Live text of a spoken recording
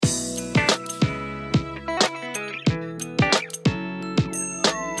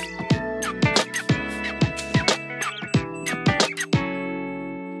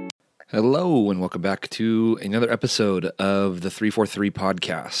Hello, and welcome back to another episode of the 343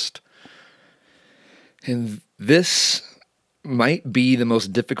 podcast. And this might be the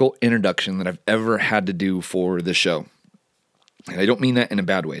most difficult introduction that I've ever had to do for the show. And I don't mean that in a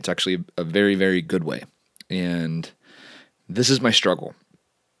bad way. It's actually a very, very good way. And this is my struggle.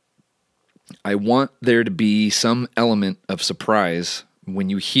 I want there to be some element of surprise when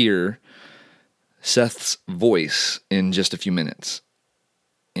you hear Seth's voice in just a few minutes.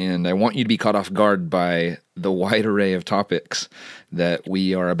 And I want you to be caught off guard by the wide array of topics that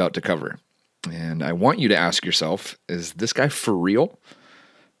we are about to cover. And I want you to ask yourself, is this guy for real?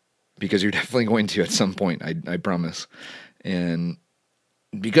 Because you're definitely going to at some point, I promise. And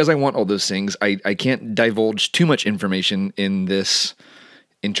because I want all those things, I can't divulge too much information in this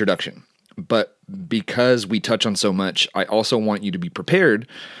introduction. But because we touch on so much, I also want you to be prepared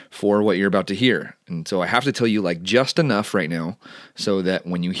for what you're about to hear. And so I have to tell you just enough right now so that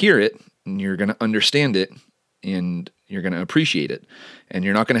when you hear it, you're going to understand it and you're going to appreciate it. And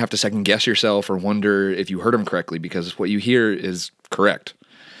you're not going to have to second guess yourself or wonder if you heard him correctly, because what you hear is correct.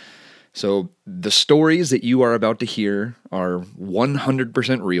 So the stories that you are about to hear are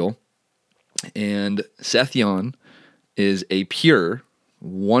 100% real. And Seth Yon is a pure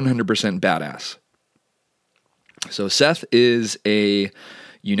 100% badass. So Seth is a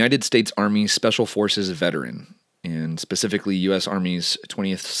United States Army Special Forces veteran, and specifically U.S. Army's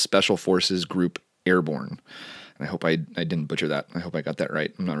 20th Special Forces Group Airborne. And I hope I didn't butcher that. I hope I got that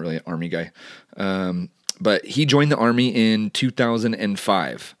right. I'm not really an Army guy. But he joined the Army in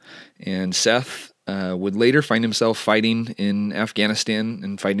 2005, and Seth would later find himself fighting in Afghanistan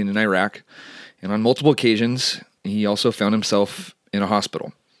and fighting in Iraq. And on multiple occasions, he also found himself in a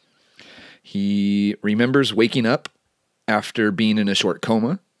hospital. He remembers waking up after being in a short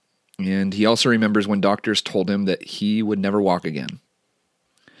coma, and he also remembers when doctors told him that he would never walk again.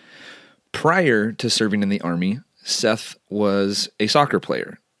 Prior to serving in the Army, Seth was a soccer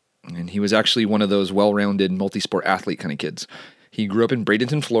player, and he was actually one of those well-rounded multi-sport athlete kind of kids. He grew up in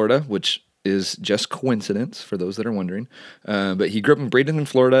Bradenton, Florida, which is just coincidence for those that are wondering. But he grew up in Bradenton,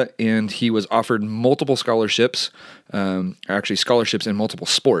 Florida, and he was offered multiple scholarships, actually scholarships in multiple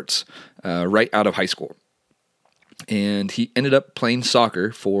sports, right out of high school. And he ended up playing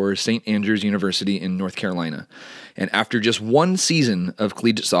soccer for St. Andrews University in North Carolina. And after just one season of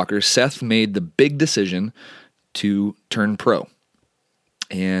collegiate soccer, Seth made the big decision to turn pro.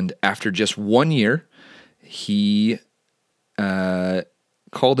 And after just 1 year, he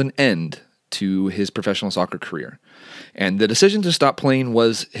called an end to his professional soccer career. And the decision to stop playing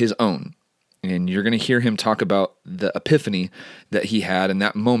was his own. And you're going to hear him talk about the epiphany that he had in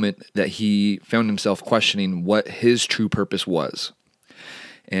that moment that he found himself questioning what his true purpose was.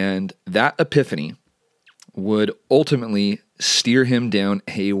 And that epiphany would ultimately steer him down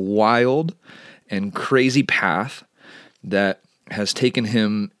a wild and crazy path that has taken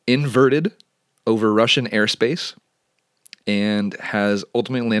him inverted over Russian airspace and has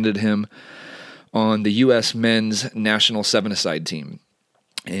ultimately landed him on the U.S. men's national seven-a-side team,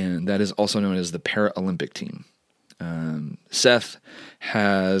 and that is also known as the Paralympic team. Seth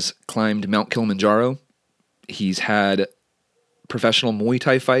has climbed Mount Kilimanjaro. He's had professional Muay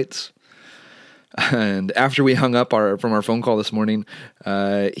Thai fights, and after we hung up from our phone call this morning,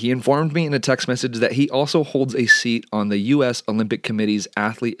 he informed me in a text message that he also holds a seat on the U.S. Olympic Committee's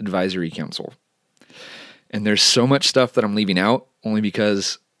Athlete Advisory Council. And there's so much stuff that I'm leaving out only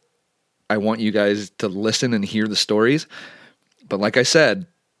because I want you guys to listen and hear the stories. But like I said,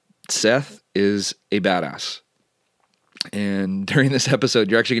 Seth is a badass. And during this episode,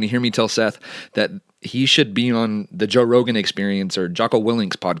 you're actually going to hear me tell Seth that he should be on the Joe Rogan Experience or Jocko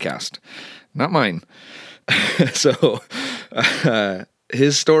Willink's podcast, not mine. So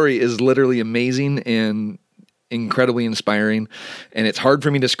his story is literally amazing and incredibly inspiring, and it's hard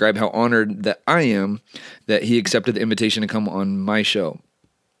for me to describe how honored that I am that he accepted the invitation to come on my show.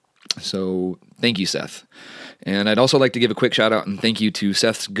 So thank you, Seth. And I'd also like to give a quick shout out and thank you to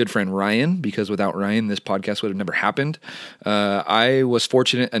Seth's good friend Ryan, because without Ryan, this podcast would have never happened. I was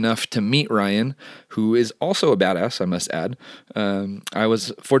fortunate enough to meet Ryan, who is also a badass, I must add. I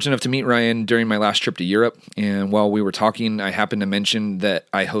was fortunate enough to meet Ryan during my last trip to Europe, and while we were talking, I happened to mention that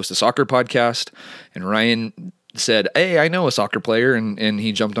I host a soccer podcast, and Ryan said, "Hey, I know a soccer player," and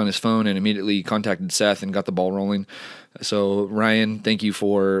he jumped on his phone and immediately contacted Seth and got the ball rolling. So Ryan, thank you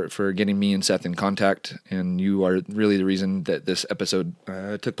for getting me and Seth in contact, and you are really the reason that this episode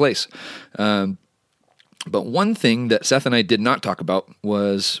took place. But one thing that Seth and I did not talk about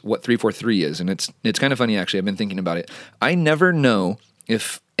was what 343 is, and it's kind of funny actually. I've been thinking about it. I never know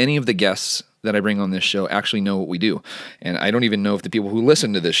if any of the guests that I bring on this show actually know what we do. And I don't even know if the people who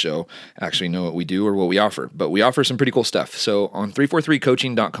listen to this show actually know what we do or what we offer, but we offer some pretty cool stuff. So on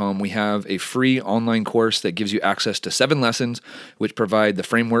 343coaching.com, we have a free online course that gives you access to 7 lessons, which provide the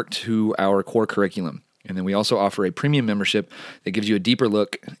framework to our core curriculum. And then we also offer a premium membership that gives you a deeper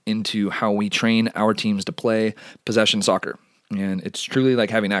look into how we train our teams to play possession soccer. And it's truly like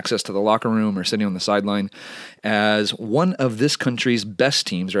having access to the locker room or sitting on the sideline as one of this country's best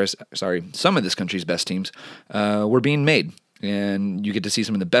teams, or some of this country's best teams were being made. And you get to see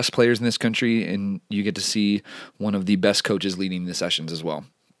some of the best players in this country, and you get to see one of the best coaches leading the sessions as well.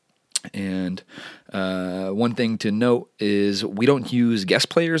 And one thing to note is we don't use guest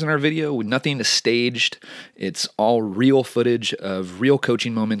players in our video. Nothing is staged. It's all real footage of real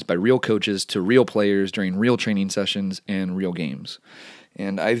coaching moments by real coaches to real players during real training sessions and real games.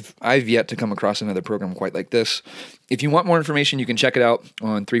 And I've yet to come across another program quite like this. If you want more information, you can check it out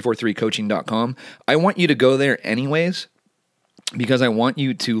on 343coaching.com. I want you to go there anyways because I want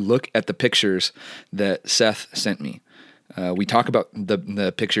you to look at the pictures that Seth sent me. We talk about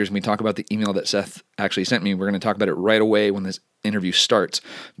the pictures, and we talk about the email that Seth actually sent me. We're going to talk about it right away when this interview starts.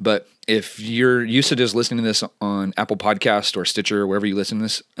 But if you're used to just listening to this on Apple Podcast or Stitcher or wherever you listen to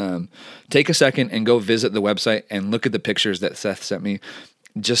this, take a second and go visit the website and look at the pictures that Seth sent me,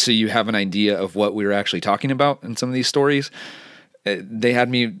 just so you have an idea of what we were actually talking about in some of these stories. They had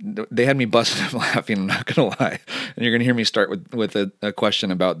me busting up laughing, I'm not going to lie. And you're going to hear me start with a question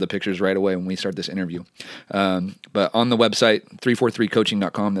about the pictures right away when we start this interview. But on the website,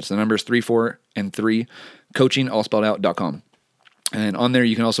 343coaching.com, that's the numbers 34 and 3, coaching, all spelled out.com. And on there,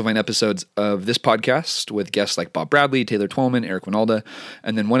 you can also find episodes of this podcast with guests like Bob Bradley, Taylor Twellman, Eric Winalda,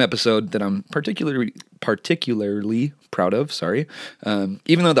 and then one episode that I'm particularly proud of,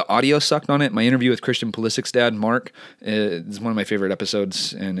 even though the audio sucked on it, my interview with Christian Pulisic's dad, Mark, is one of my favorite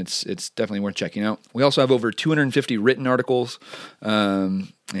episodes, and it's definitely worth checking out. We also have over 250 written articles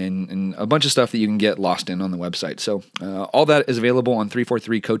and a bunch of stuff that you can get lost in on the website. So all that is available on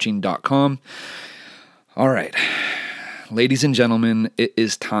 343coaching.com. All right. Ladies and gentlemen, it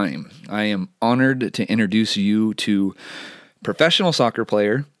is time. I am honored to introduce you to professional soccer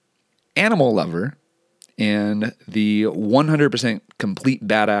player, animal lover, and the 100% complete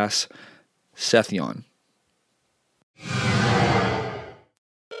badass, Seth Yon.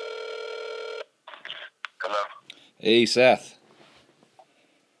 Hello. Hey, Seth.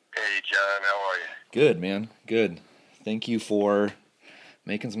 Hey, John. How are you? Good, man. Good. Thank you for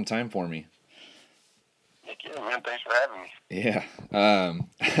making some time for me. Yeah, man. Thanks for having me. Yeah.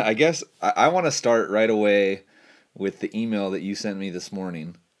 I guess I want to start right away with the email that you sent me this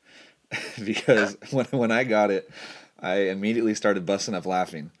morning because when I got it, I immediately started busting up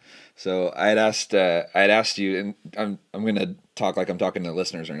laughing. So I had asked you, and I'm going to talk like I'm talking to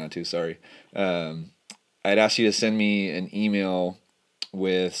listeners right now too. Sorry. I'd asked you to send me an email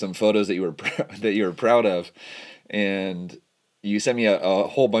with some photos that you were proud of, and you sent me a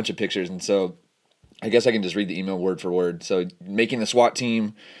whole bunch of pictures, and so I guess I can just read the email word for word. So making the SWAT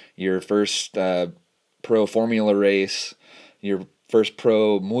team, your first pro formula race, your first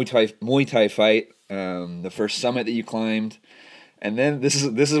pro Muay Thai fight, the first summit that you climbed, and then this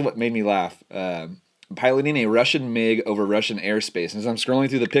is what made me laugh. Piloting a Russian MiG over Russian airspace. And as I'm scrolling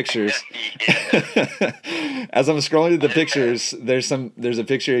through the pictures, there's a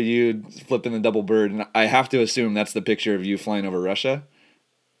picture of you flipping the double bird, and I have to assume that's the picture of you flying over Russia.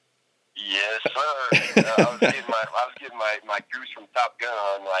 Yes, sir. I was getting my goose from Top Gun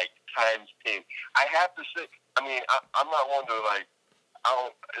on like times 10. I have to say, I mean, I'm not one to like.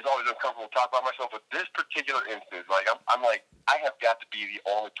 It's always uncomfortable to talk about myself, but this particular instance, like I'm like, I have got to be the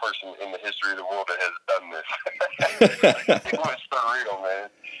only person in the history of the world that has done this. It was surreal, man.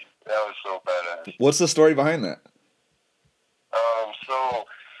 That was so badass. What's the story behind that?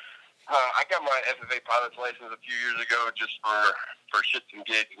 I got my FFA pilot's license a few years ago just for shits and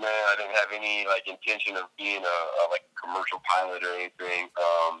gigs, man. I didn't have any like intention of being a commercial pilot or anything.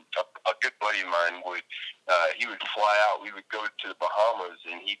 A good buddy of mine he would fly out. We would go to the Bahamas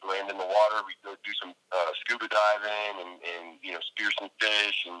and he'd land in the water. We'd go do some scuba diving and spear some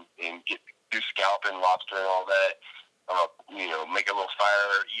fish and do scalping, lobster and all that. Make a little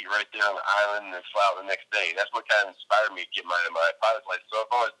fire, eat right there on the island, and then fly out the next day. That's what kind of inspired me to get my pilot's license. So I've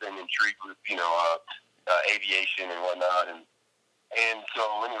always been intrigued with, aviation and whatnot. And so,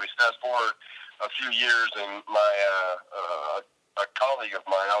 anyways, fast forward a few years, and a colleague of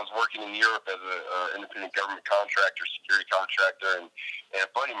mine, I was working in Europe as an independent government contractor, security contractor, and a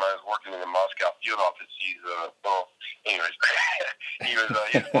buddy of mine was working in the Moscow field office. He was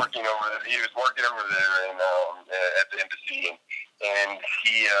working over there and at the embassy, and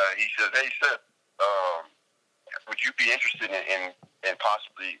he says, "Hey, Seth, would you be interested in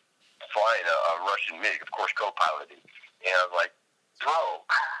possibly flying a Russian MiG?" Of course, co-piloting. And I was like, "Bro,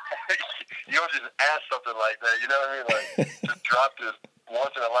 you don't just ask something like that. You know what I mean? Like, just drop this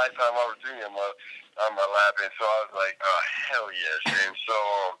once in a lifetime opportunity on my lap." And so I was like, "Oh, hell yes!" And so,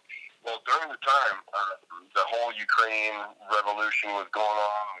 well, during the time, the whole Ukraine revolution was going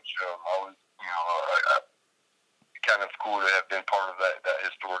on, which I was, kind of cool to have been part of that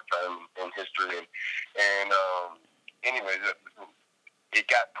historic time in history. And anyways, it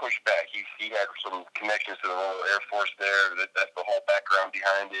got pushed back. He had some connections to the Royal Air Force there. That's the whole background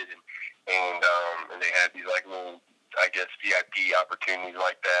behind it. And they had these like little, I guess, VIP opportunities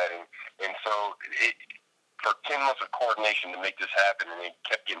like that. And so for 10 months of coordination to make this happen, and it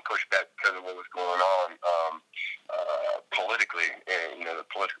kept getting pushed back because of what was going on politically, and the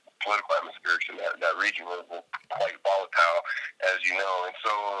political atmosphere in that region were quite volatile, as you know. And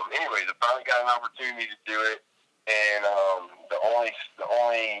so, anyways, I finally got an opportunity to do it, and the only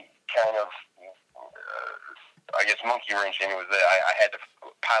kind of I guess monkey wrench in it was that I had to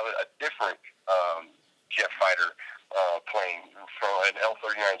pilot a different jet fighter plane from an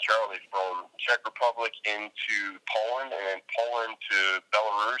L-39 Charlie from Czech Republic into Poland, and then Poland to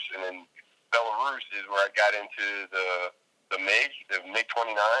Belarus, and then Belarus is where I got into the MiG, the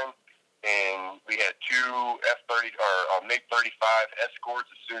MiG-29, and we had two MiG-35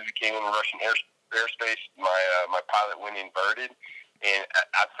 escorts. As soon as we came into Russian airspace, my pilot went inverted, and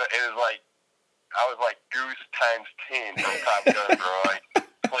it was like I was like Goose times 10 from Top Gun, bro. Like,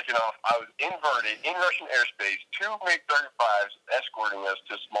 flicking off. I was inverted in Russian airspace, two MiG-35s escorting us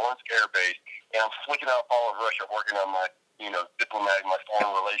to Smolensk Air Base, and I'm flicking off all of Russia, working on my, diplomatic, my foreign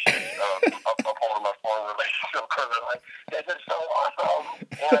relations, upholding my foreign relations. Of course, I'm like, this is so awesome.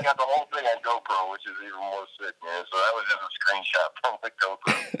 And I got the whole thing on GoPro, which is even more sick, man. So that was just a screenshot from the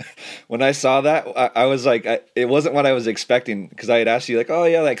GoPro. When I saw that, I was like, it wasn't what I was expecting, because I had asked you, like, oh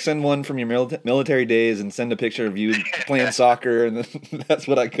yeah, like send one from your military days and send a picture of you playing soccer, and then that's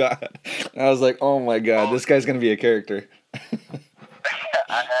what I got. And I was like, oh my god, this guy's gonna be a character.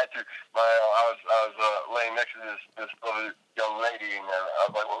 I had to. I was laying next to this other young lady, and I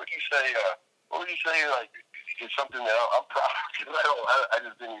was like, "What would you say? Like, it's something that I'm proud of." Because I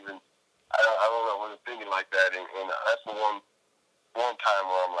just didn't even. I don't know. I wasn't thinking like that, and that's the one time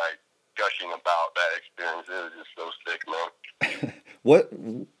where I'm like gushing about that experience. It was just so sick,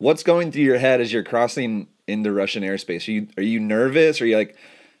 man. What's going through your head as you're crossing into Russian airspace? Are you nervous? Or are you like,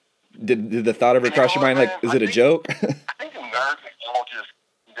 did the thought ever cross your mind? Like, is it a joke? I think the nerves all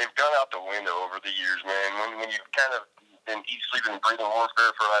they've gone out the window over the years, man. When you've kind of been eating, sleeping, and breathing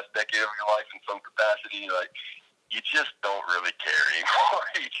warfare for the last decade of your life in some capacity, like, you just don't really care anymore.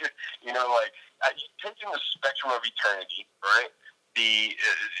 Taking the spectrum of eternity, right? The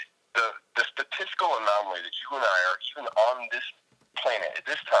statistical anomaly that you and I are even on this planet at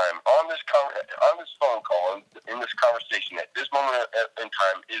this time, on this phone call, in this conversation at this moment in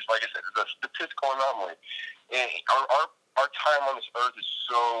time is, like I said, the statistical anomaly. And our time on this earth is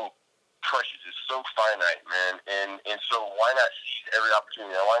so precious, it's so finite, man. And so why not seize every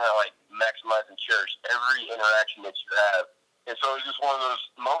opportunity? Why not maximize and cherish every interaction that you have? And so it was just one of those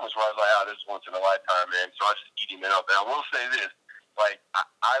moments where I was like, "Oh, this is once in a lifetime, man." So I was just eating it up. And I will say this,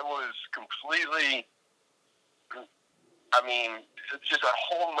 I was completely, it's just a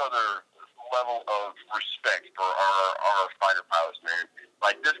whole nother level of respect for our fighter pilots, man.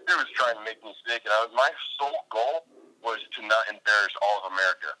 Like, this dude was trying to make me sick, and my sole goal was to not embarrass all of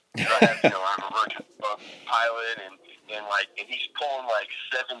America. I'm a virgin pilot, and he's pulling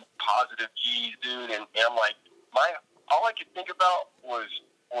 7 positive G's, dude, and I'm like, all I could think about was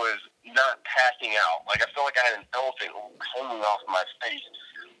not passing out. Like, I felt like I had an elephant hanging off my face,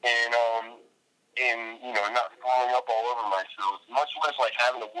 and not throwing up all over myself. Much less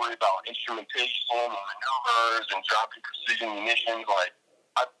having to worry about instrumentation and maneuvers and dropping precision munitions.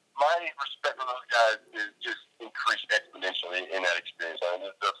 My respect for those guys is just increased exponentially in that experience.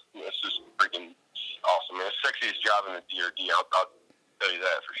 It's just freaking awesome, man. It's the sexiest job in the DRD. I'll tell you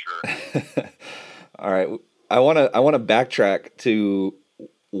that for sure. All right, I want to backtrack to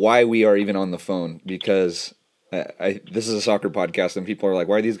why we are even on the phone, because this is a soccer podcast, and people are like,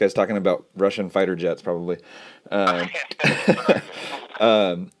 "Why are these guys talking about Russian fighter jets?" Probably.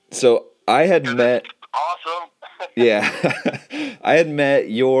 So I had met. Awesome. Yeah, I had met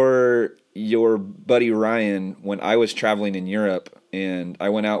your buddy Ryan when I was traveling in Europe, and I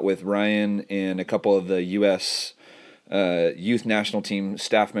went out with Ryan and a couple of the U.S. Youth National Team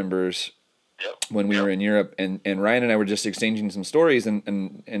staff members when we were in Europe, and Ryan and I were just exchanging some stories,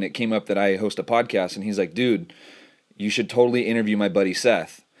 and it came up that I host a podcast, and he's like, "Dude, you should totally interview my buddy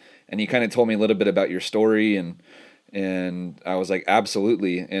Seth. And he kind of told me a little bit about your story, and I was like,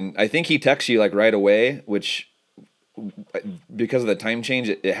 absolutely. And I think he texted you like right away, which because of the time change,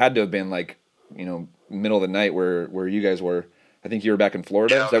 it had to have been like, middle of the night where you guys were. I think you were back in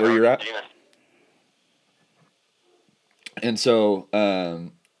Florida. Yeah, Is that where you're at? Yeah. And so,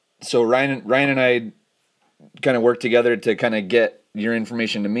 so Ryan and I kind of worked together to kind of get your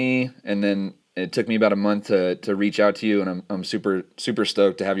information to me, and then it took me about a month to reach out to you, and I'm super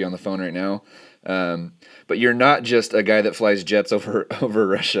stoked to have you on the phone right now. But you're not just a guy that flies jets over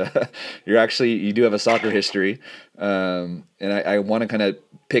Russia. You do have a soccer history, and I want to kind of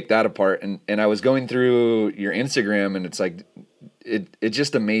pick that apart. And I was going through your Instagram, and it's like it's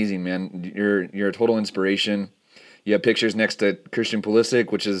just amazing, man. You're a total inspiration. You have pictures next to Christian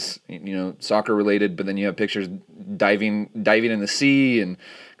Pulisic, which is soccer related, but then you have pictures diving in the sea and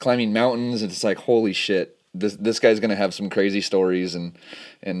climbing mountains. And it's like, holy shit, this guy's gonna have some crazy stories. And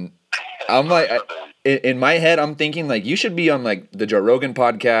I'm like, in my head, I'm thinking like you should be on like the Joe Rogan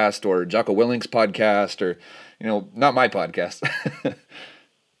podcast or Jocko Willink's podcast, or not my podcast.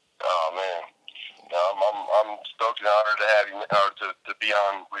 Oh man, no, I'm stoked and honored to have you, or to be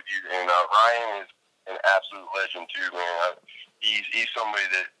on with you. And Ryan is an absolute legend too, man. He's somebody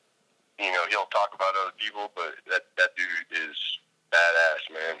that he'll talk about other people, but that dude is badass,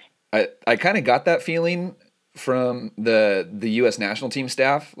 man. I kind of got that feeling from the U.S. national team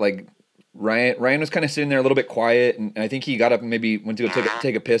staff. Like Ryan was kind of sitting there a little bit quiet, and I think he got up and maybe went to go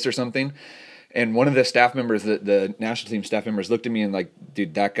take a piss or something. And one of the staff members, the national team staff members, looked at me and like,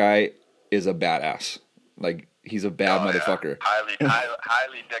 dude, that guy is a badass. Like, he's a bad motherfucker. Yeah.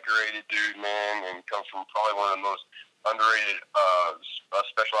 Highly decorated dude, man, and comes from probably one of the most underrated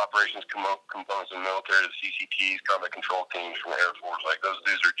special operations components in the military, the CCTs, combat control teams from the Air Force. Like, those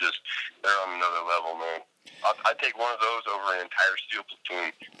dudes are they're on another level, man. I'd take one of those over an entire SEAL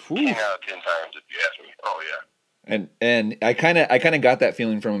platoon 10 out of 10 times if you ask me. Oh, yeah. And I kind of got that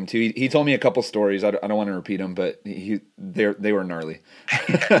feeling from him too. He told me a couple stories. I don't want to repeat them, but they were gnarly.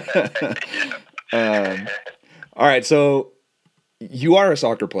 All right, so you are a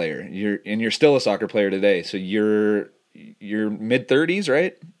soccer player. You're still a soccer player today. So you're mid-30s,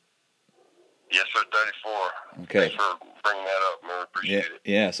 right? Yes, sir. 34. Okay. Thanks for bringing that up, man. Appreciate it.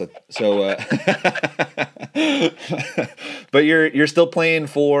 Yeah. But you're still playing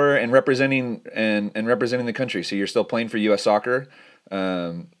for and representing representing the country. So you're still playing for U.S. Soccer. I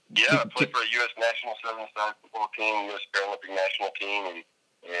play for a U.S. national seven-side football team, U.S. Paralympic national team,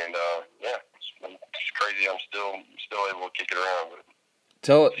 and it's crazy. I'm still able to kick it around. But it's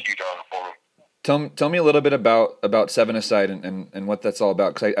a huge honor for me. Tell me a little bit about Seven Aside and what that's all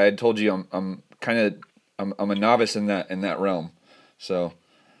about. Because I had told you I'm a novice in that realm. So.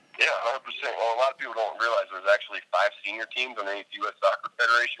 Yeah, 100%. Well, a lot of people don't realize there's actually 5 senior teams underneath the U.S. Soccer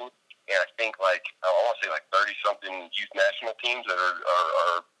Federation, and I think I want to say 30-something youth national teams that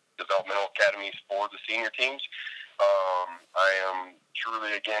are developmental academies for the senior teams. I am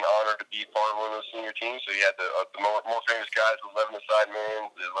truly, again, honored to be part of one of those senior teams. So you had the more famous guys, the 11-a-side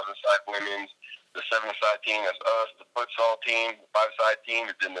men, the 11-a-side women's, the 7-a-side team, that's us, the futsal team, the 5-a-side team,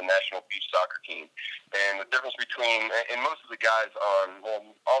 and then the national beach soccer team. And the difference between, and most of the guys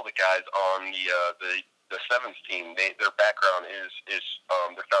all the guys on the 7s team, their background is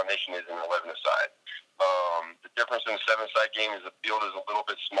their foundation is in the 11-a-side. The difference in the 7-a-side game is the field is a little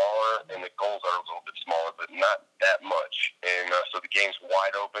bit smaller and the goals are a little bit smaller, but not that much. And so the game's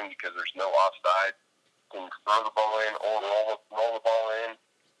wide open because there's no offside. You can throw the ball in or roll the ball in.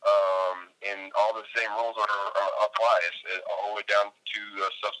 And all the same rules apply all the way down to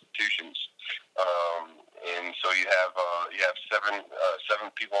substitutions. And so you have seven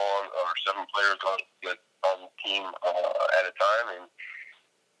people or 7 players on the team at a time,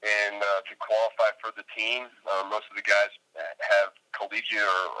 and to qualify for the team, most of the guys have collegiate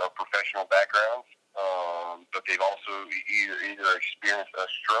or professional backgrounds, but they've also either experienced a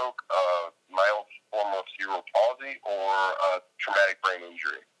stroke, mild form of cerebral palsy, or a traumatic brain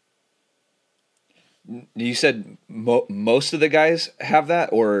injury. You said most of the guys have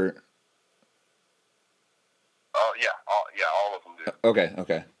that, or? All of them do.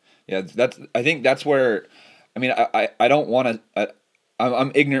 Okay. Yeah, I think that's where. I mean, I don't want to.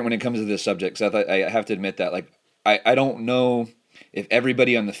 I'm ignorant when it comes to this subject, so I have to admit that. Like, I don't know if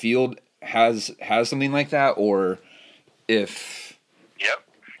everybody on the field has something like that, or if. Yep.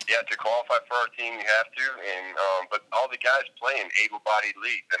 Yeah, to qualify for our team, you have to, and but all the guys play in able-bodied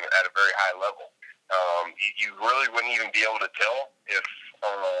leagues and at a very high level. You really wouldn't even be able to tell if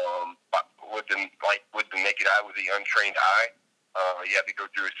with the naked eye, with the untrained eye, you have to go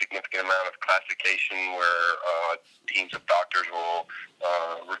through a significant amount of classification where teams of doctors will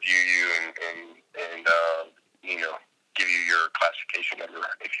review you and give you your classification number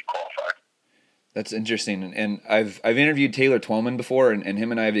if you qualify. That's interesting, and I've interviewed Taylor Twellman before, and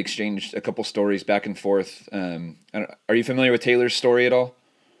him and I have exchanged a couple stories back and forth. Are you familiar with Taylor's story at all?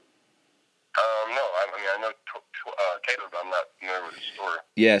 No, I know Taylor, but I'm not familiar with his story.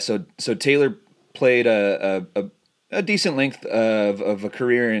 Yeah, so Taylor played a decent length of a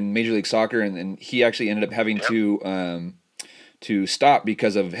career in Major League Soccer, and he actually ended up having to stop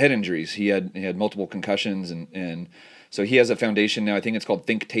because of head injuries. He had multiple concussions, and so he has a foundation now. I think it's called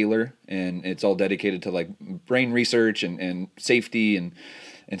Think Taylor, and it's all dedicated to like brain research and safety, and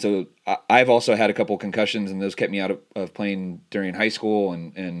so I've also had a couple concussions, and those kept me out of playing during high school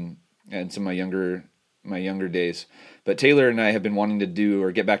and some of my younger days. But Taylor and I have been wanting to do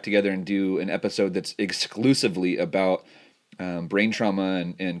or get back together and do an episode that's exclusively about brain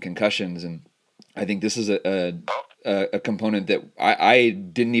trauma and concussions, and I think this is a component that I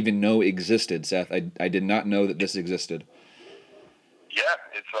didn't even know existed, Seth. I did not know that this existed. Yeah,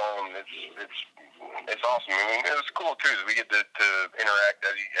 it's awesome. I mean, it was cool too. We get to interact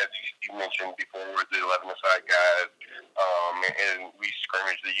as you mentioned before with the 11-a-side guys, and we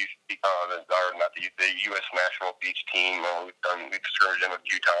scrimmage the U.S. national beach team. We've scrimmaged them a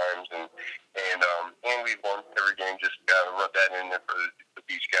few times, and we've won every game. Just gotta rub that in there for the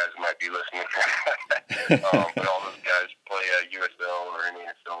beach guys who might be listening. But all those guys play USL or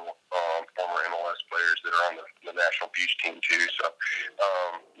NASL, former MLS players that are on the national beach team too. So,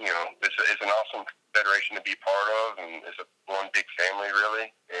 it's an awesome federation to be part of, and it's one big family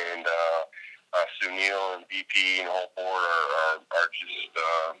really. And Sunil and BP and the whole board are just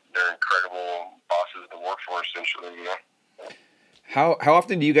they're incredible bosses to work for, essentially. How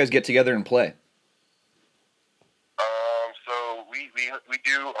often do you guys get together and play? So we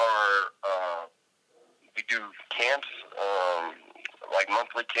do camps, like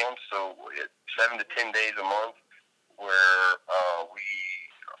monthly camps. So 7 to 10 days a month, where we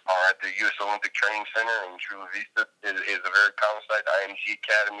are at the U.S. Olympic Training Center in Chula Vista. Is a very common site, the IMG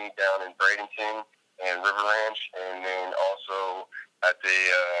Academy down in Bradenton and River Ranch, and then also at the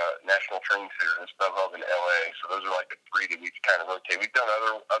National Training Center in StubHub in L.A. So those are like the three that we kind of rotate. We've done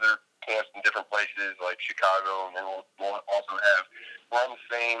other camps in different places like Chicago, and then we'll also we're on the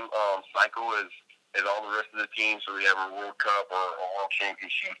same cycle as all the rest of the teams. So we have a World Cup or a World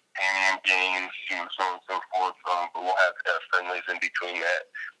Championship, Pan Am Games, so on and so forth. But we'll have friendlies in between that.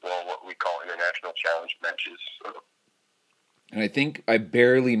 Well, what we call international challenge matches. So. And I think I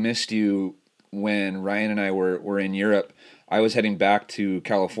barely missed you when Ryan and I were in Europe. I was heading back to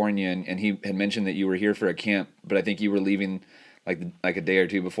California, and he had mentioned that you were here for a camp, but I think you were leaving like a day or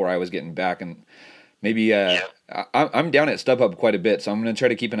two before I was getting back, and maybe I'm down at StubHub quite a bit, so I'm going to try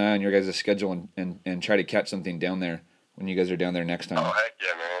to keep an eye on your guys' schedule and try to catch something down there when you guys are down there next time. Oh, heck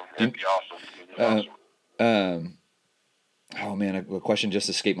yeah, man. It'd be awesome. Oh, man, a question just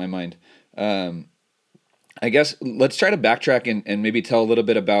escaped my mind. I guess let's try to backtrack and maybe tell a little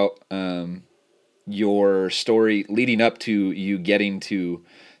bit about your story leading up to you getting to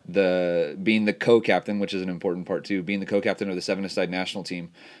being the co-captain, which is an important part too, being the co-captain of the 7-a-side national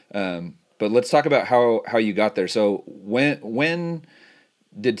team. But let's talk about how you got there. So when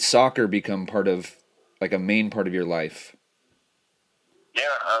did soccer become part of, like, a main part of your life? Yeah,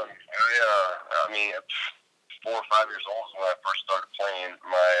 I mean, 4 or 5 years old when I first started playing.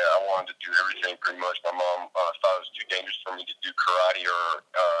 I wanted to do everything pretty much. My mom thought it was too dangerous for me to do karate or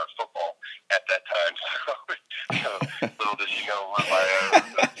football at that time. So little did she know what my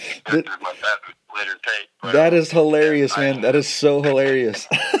dad would later take. But, that is hilarious, man. That is so hilarious.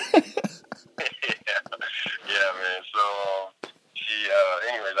 yeah, man. So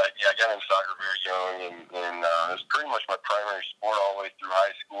anyways, I got into soccer very young, and it was pretty much my primary sport all the way through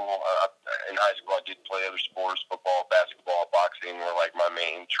high school. In high school, I did play other sports, football, basketball, boxing were like my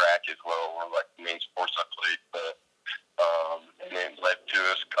main track as well, were like the main sports I played. But and then led to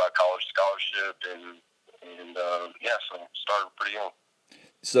a college scholarship, and so started pretty young.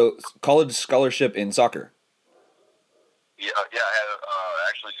 So college scholarship in soccer. Yeah, I had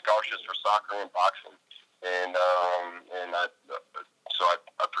actually scholarships for soccer and boxing, and I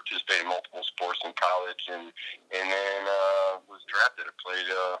participated in multiple sports in college, and then was drafted. I played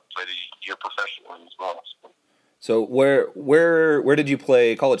a year professionally as well. So where did you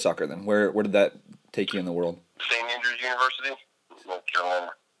play college soccer then? Where did that take you in the world? St. Andrews University, North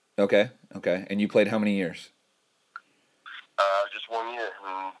Carolina. Okay, and you played how many years? Just 1 year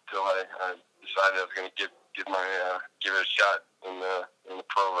until I decided I was going to give it a shot in the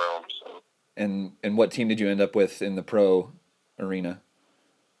pro realm. So. And what team did you end up with in the pro arena?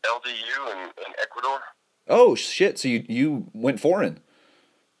 LDU in Ecuador. Oh shit! So you went foreign?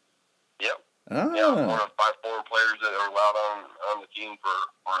 Yep. Ah. Yeah, I was one of 5 foreign players that are allowed on the team for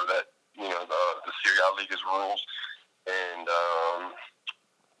that. The Serie A Liga's rules, and I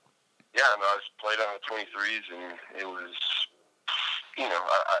just played on the 23s, and it was,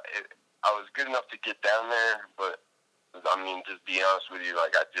 I was good enough to get down there, but I mean, just be honest with you,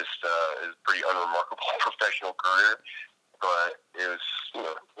 like it was a pretty unremarkable professional career. But it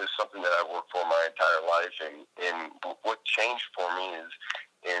was something that I worked for my entire life, and what changed for me is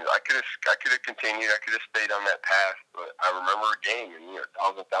I could have continued, I could have stayed on that path, but I remember a game, and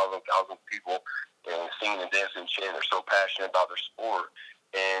thousands of people, singing and dancing and chanting. They're so passionate about their sport,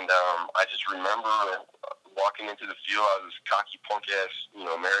 and I just remember walking into the field. I was this cocky punk ass,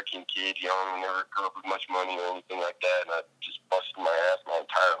 American kid, young, never grew up with much money or anything like that, and I just busted my ass my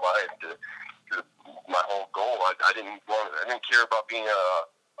entire life to my whole goal. I didn't care about being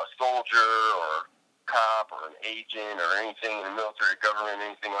a soldier or cop or an agent or anything in the military, government,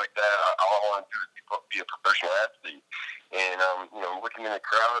 anything like that. All I wanted to do is be a professional athlete. And looking in the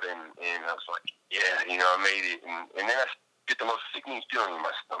crowd, and I was like, yeah, I made it. And then I get the most sickening feeling in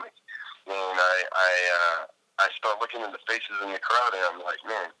my stomach. And I start looking at the faces in the crowd, and I'm like,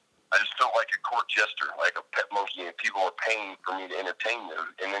 man, I just felt like a court jester, like a pet monkey, and people are paying for me to entertain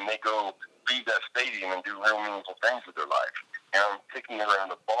them. And then they go leave that stadium and do real meaningful things with their life. And I'm picking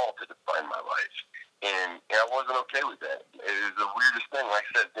around the ball to define my life. And I wasn't okay with that. It was the weirdest thing. Like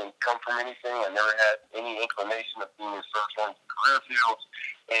I said, it didn't come from anything. I never had any inclination of being in certain career fields.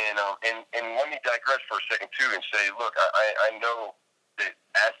 And let me digress for a second, too, and say, look, I know that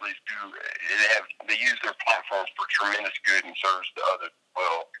athletes they use their platforms for tremendous good and service to others.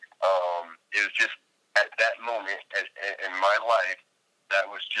 Well, it was just at that moment in my life, that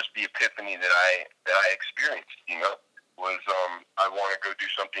was just the epiphany that I experienced. Was I want to go do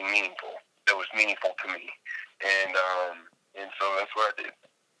something meaningful that was meaningful to me, and so that's what I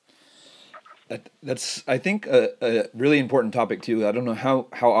did. That's I think a really important topic too. I don't know how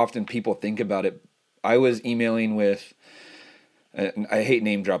often people think about it. I was emailing with, I hate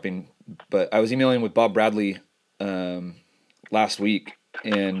name dropping, but I was emailing with Bob Bradley last week,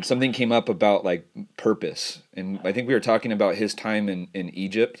 and something came up about like purpose, and I think we were talking about his time in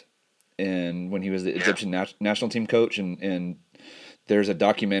Egypt, and when he was the Egyptian national team coach, and there's a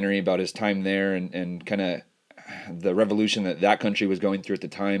documentary about his time there, and kind of the revolution that country was going through at the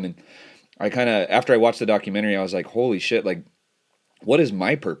time. And I kind of, after I watched the documentary, I was like, holy shit, like, what is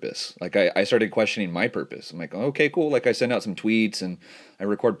my purpose? Like, I started questioning my purpose. I'm like, okay, cool. Like, I send out some tweets and I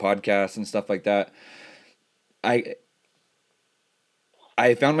record podcasts and stuff like that. I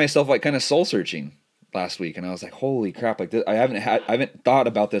found myself like kind of soul searching last week, and I was like, holy crap, like this, I haven't thought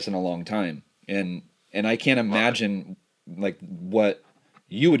about this in a long time. And I can't imagine like what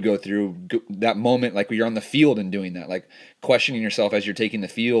you would go through that moment, like when you're on the field and doing that, like questioning yourself as you're taking the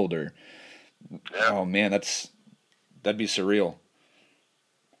field, or, oh man, that'd be surreal.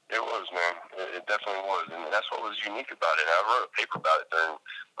 It was, man. It definitely was, and that's what was unique about it. I wrote a paper about it during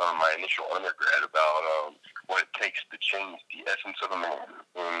my initial undergrad about what it takes to change the essence of a man.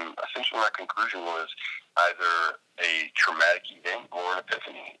 And essentially, my conclusion was either a traumatic event or an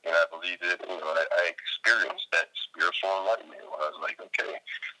epiphany. And I believe that I experienced that spiritual enlightenment. Where I was like, okay,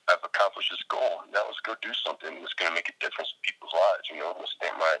 I've accomplished this goal. Now let's go do something that's going to make a difference in people's lives. Let's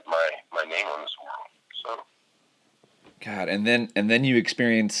stamp my name on this world. So. God, and then you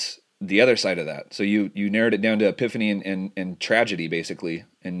experience the other side of that. So you narrowed it down to epiphany and tragedy, basically,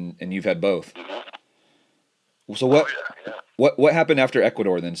 and you've had both. Mm-hmm. So what happened after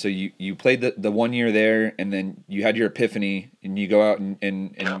Ecuador then? So you played the 1 year there, and then you had your epiphany, and you go out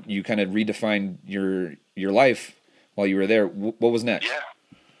and you kind of redefined your life while you were there. What was next? Yeah.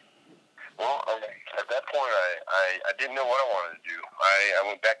 Well, at that point, I didn't know what I wanted to do. I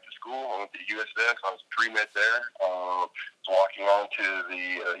went back to school. I went to USF. I was pre-med there. I was walking on to the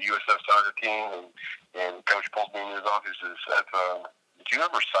USF soccer team, and Coach pulls me into his office and said, did you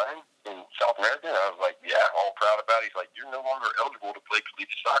ever sign in South America? And I was like, yeah, all proud about it. He's like, you're no longer eligible to play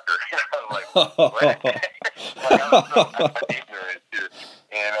collegiate soccer. I was like, what? I was so ignorant, dude.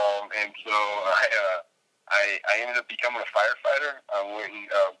 And so I ended up becoming a firefighter. I went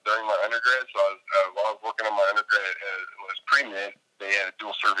during my undergrad, so while I was working on my undergrad was pre-med. They had a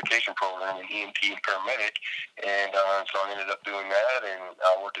dual certification program in EMT and paramedic, and so I ended up doing that, and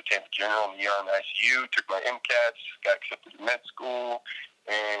I worked at Tampa General in the ER and ICU, took my MCATs, got accepted to med school,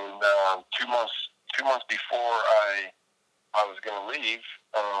 and 2 months before I was going to leave,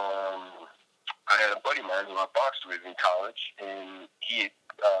 I had a buddy of mine who I boxed with in college, and he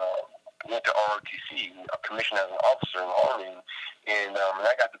went to ROTC, commissioned as an officer in the Army, And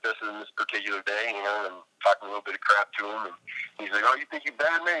I got the best of him this particular day, and talking a little bit of crap to him. And he's like, "Oh, you think you're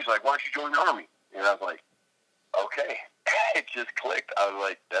bad, man?" He's like, "Why don't you join the Army?" And I was like, "Okay." It just clicked. I was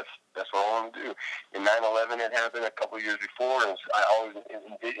like, "That's what I want to do." And 9/11 had happened a couple of years before, and I always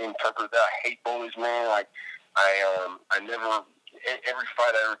interpreted that. I hate bullies, man. Like, I never. Every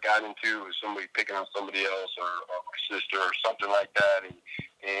fight I ever got into was somebody picking on somebody else or my sister or something like that,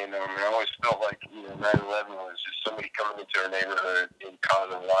 and I always felt like 9/11 was just somebody coming into our neighborhood and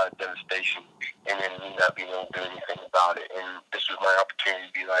causing a lot of devastation, and then me not being able to do anything about it. And this was my opportunity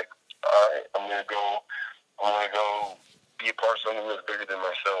to be like, all right, I'm gonna go be a part of something that's bigger than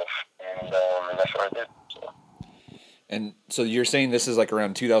myself, and that's what I did. So. And so you're saying this is like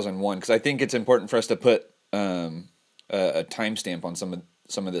around 2001, because I think it's important for us to put a timestamp on some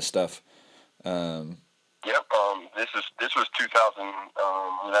of this stuff. Yep. This was 2000.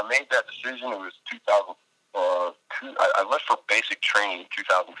 When I made that decision, it was 2000. I left for basic training in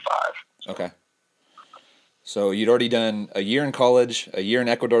 2005. So. Okay. So you'd already done a year in college, a year in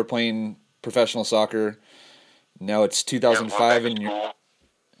Ecuador playing professional soccer. Now it's 2005, and you're.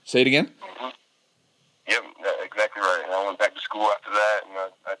 Say it again. Mm-hmm. Yep, exactly right. And I went back to school after that, and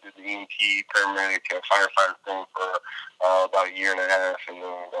I did the EMT, paramedic, firefighter thing for about a year and a half, and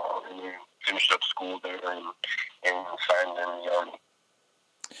then finished up school there and signed in the Army.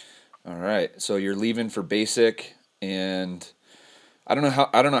 All right, so you're leaving for basic, and I don't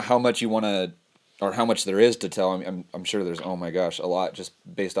know how much you want to, or how much there is to tell. I'm sure there's, oh my gosh, a lot just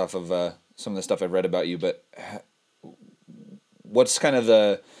based off of some of the stuff I've read about you. But what's kind of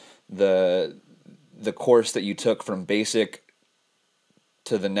the course that you took from basic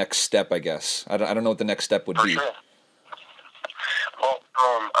to the next step, I guess? I don't know what the next step would be. Sure. Well,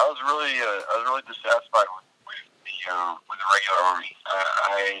 I was really dissatisfied with the regular Army.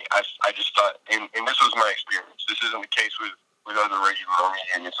 I just thought, and this was my experience. This isn't the case with other regular Army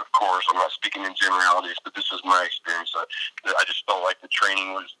units, of course. I'm not speaking in generalities, but this was my experience. I just felt like the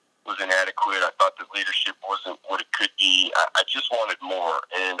training was inadequate. I thought the leadership wasn't what it could be. I just wanted more,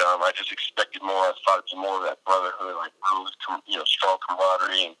 and I just expected more. I thought it was more of that brotherhood, like really, strong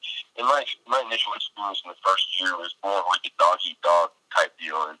camaraderie. And my initial experience in the first year was more of like a dog eat dog type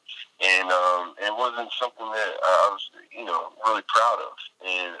deal, and it wasn't something that I was really proud of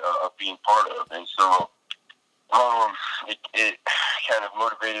and of being part of. And so it kind of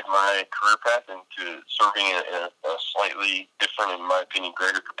motivated my career path into serving in a slightly different, in my opinion,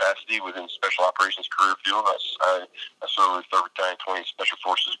 greater capacity within Special Operations career field. I served with 3rd Battalion 20 Special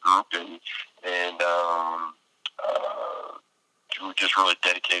Forces Group, and just really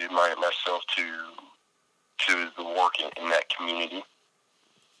dedicated myself to the work in that community.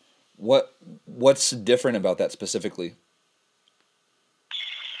 What's different about that specifically?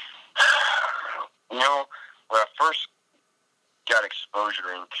 When I first got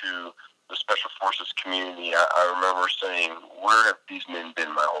exposure into the Special Forces community, I remember saying, where have these men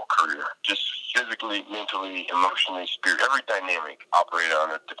been my whole career? Just physically, mentally, emotionally, spirit, every dynamic operated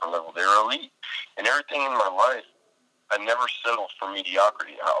on a different level. They're elite. And everything in my life, I never settled for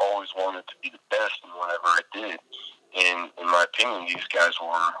mediocrity. I always wanted to be the best in whatever I did. And in my opinion, these guys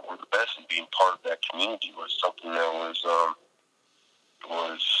were the best, and being part of that community was something that was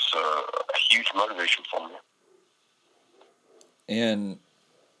a huge motivation for me. And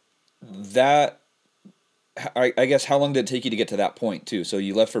that, I guess, how long did it take you to get to that point too? So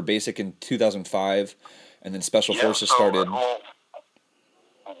you left for basic in 2005, and then Special Forces started. Well,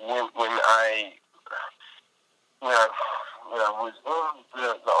 when I was in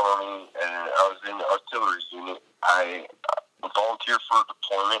the Army and I was in the artillery unit, I volunteered for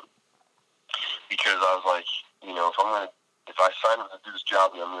deployment because I was like, if I sign up to do this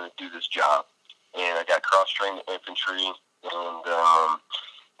job, then I'm going to do this job. And I got cross-trained in infantry,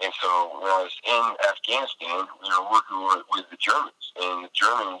 and so when I was in Afghanistan, we were working with the Germans, and the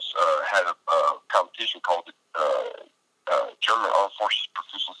Germans had a competition called the German Armed Forces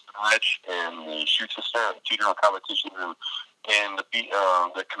Proficiency Badge and the Schützenstern, 2 different competitions, and the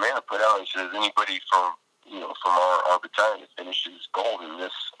commander put out, he says, anybody from our battalion that finishes gold in these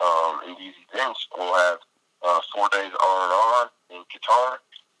events will have 4 days R&R in Qatar,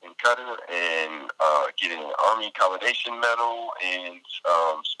 in Qatar, and get an Army Commendation Medal, and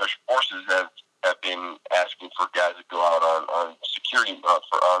Special Forces have been asking for guys to go out on security,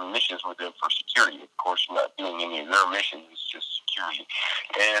 on missions with them for security. Of course, you're not doing any of their missions, it's just security.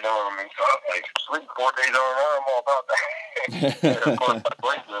 And so I was like, sweet, 4 days R&R, I'm all about that. And of course, my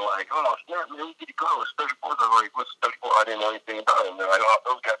boys were like, oh, yeah, man, we need to go. Special Forces. I was like, what's Special Forces? I didn't know anything about it. And they're like, oh,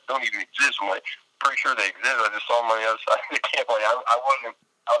 those guys don't even exist. I'm like, pretty sure they exist. I just saw them on the other side of the camp. Like, I was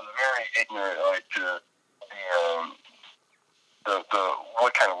very ignorant, like, to the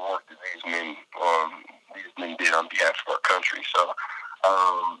incredible work that these men did on behalf of our country. So,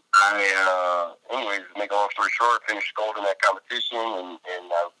 anyways, make a long story short, finished gold in that competition, and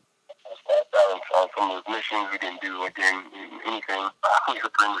I was passed out on some of those missions. We didn't do again anything. We were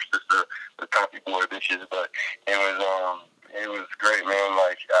pretty much just the copy boy bitches, but it was great, man.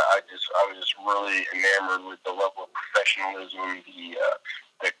 Like I was just really enamored with the level of professionalism, the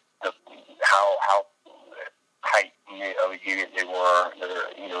how tight of a unit they were.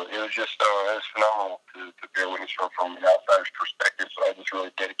 It was just it was phenomenal to bear witness from an outsider's perspective. So I just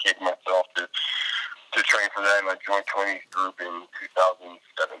really dedicated myself to train for that, and I joined 20th Group in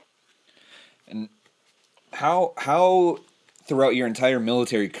 2007. And how throughout your entire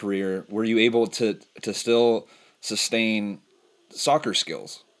military career were you able to still sustain soccer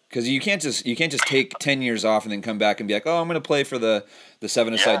skills? Because you can't just take 10 years off and then come back and be like, oh, I'm going to play for the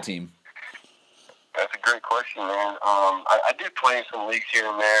 7-a-side team. That's a great question, man. I did play in some leagues here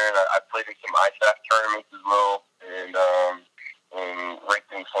and there, and I played in some ISAF tournaments as well, and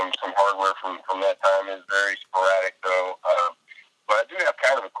raked in some hardware from that time. It was very sporadic, though. But I do have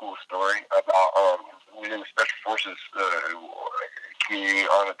kind of a cool story about within the Special Forces community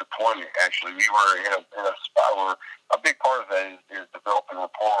on a deployment. Actually, we were in a spot where a big part of that is developing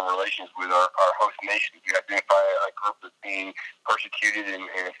rapport and relations with our host nations. We identify a group that's being persecuted and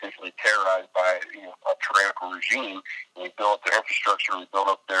essentially terrorized by a tyrannical regime. And we build up their infrastructure. We build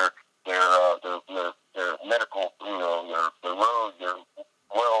up their medical, their roads, their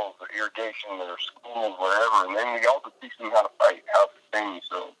wells, their irrigation, their schools, whatever. And then we also teach them how to fight, how to sustain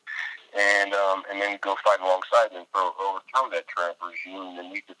themselves. And then go fight alongside them, overthrow that tyrannical regime, and then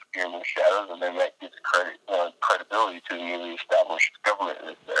we disappear in their shadows, and then that gives credibility to the newly established government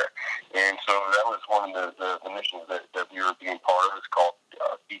that's there. And so that was one of the missions that we were being part of. It's called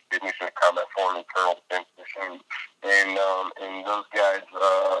CFID, Mission of Combat Foreign and Internal Defense Mission. And those guys,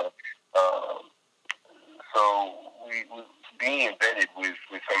 so we being embedded with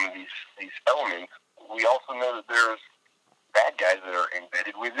some of these elements, we also know that there's bad guys that are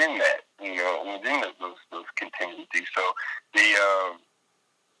embedded within that, within those contingencies. So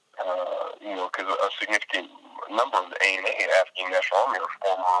because a significant number of the ANA, Afghan National Army, are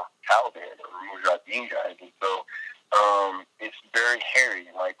former Taliban or Mujahideen guys, and so it's very hairy.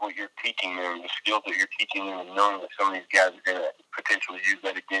 Like what you're teaching them, the skills that you're teaching them, and knowing that some of these guys are going to potentially use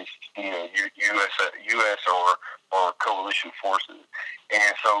that against U.S. or coalition forces.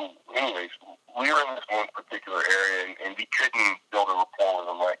 And so, anyways, we were in this one particular area, and we couldn't build a rapport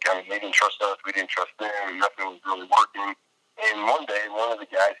with them. They didn't trust us, we didn't trust them, and nothing was really working. And one day, one of the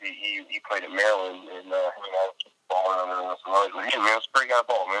guys, he played at Maryland, and him and I kept balling around, and I was like, hey, man, let's break out a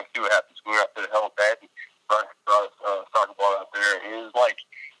ball, man, let's see what happens. We went out to the helipad and brought a soccer ball out there, and it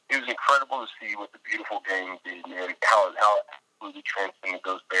was incredible to see what the beautiful game did, man, how it absolutely transcended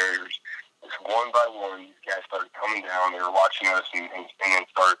those barriers. Just one by one, these guys started coming down. They were watching us and then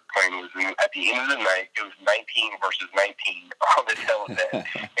started playing with us. And at the end of the night, it was 19 versus 19 on this helipad.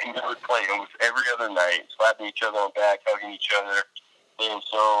 And they were playing almost every other night, slapping each other on the back, hugging each other. And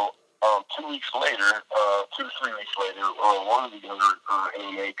so 2 weeks later, 2 to 3 weeks later, one of the other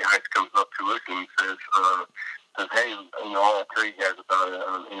AMA guys comes up to us and says, hey, I want to tell you guys about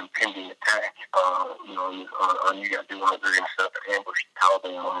an impending attack, on you guys. They're going to set up an ambush to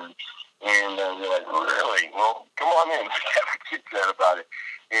Taliban. And they're like, oh, really? Well, come on in. Let's have a chit chat about it.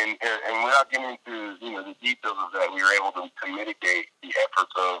 And without getting into the details of that, we were able to mitigate the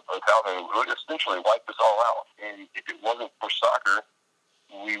efforts of Taliban. It would essentially wipe us all out. And if it wasn't for soccer,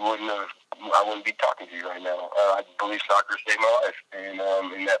 I wouldn't be talking to you right now. I believe soccer saved my life. And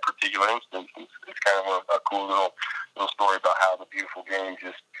in that particular instance, it's kind of a cool little story about how the beautiful game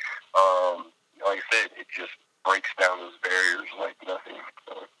just, like I said, it just breaks down those barriers like nothing.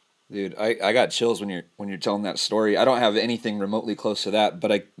 So. Dude, I got chills when you're telling that story. I don't have anything remotely close to that,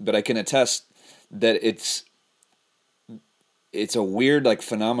 but I can attest that it's a weird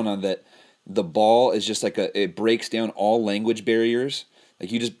phenomenon that the ball is just it breaks down all language barriers.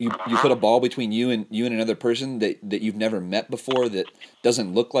 Like you put a ball between you and another person that you've never met before, that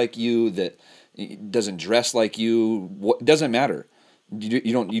doesn't look like you, that doesn't dress like you. Doesn't matter.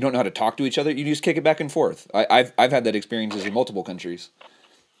 You don't know how to talk to each other. You just kick it back and forth. I've had that experiences in multiple countries.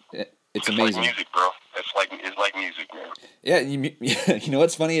 It's amazing. Like music, bro. It's like music, man. Yeah, you know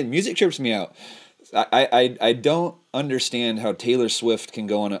what's funny? Music trips me out. I don't understand how Taylor Swift can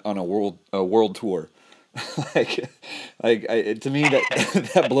go on a world tour. To me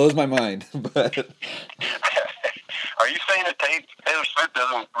that blows my mind. But are you saying that Taylor Swift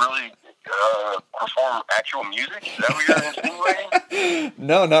doesn't really perform actual music? Is that what you're insinuating?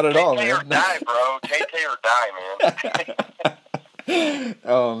 No, not at all, man. Tay or die, bro. Tay or die, man.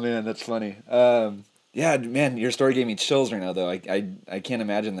 Oh man, that's funny. Yeah, man, your story gave me chills right now. Though I can't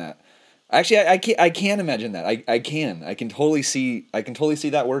imagine that. Actually, I can imagine that. I can totally see. I can totally see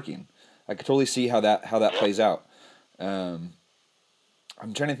that working. I can totally see how that Yeah. plays out. Um,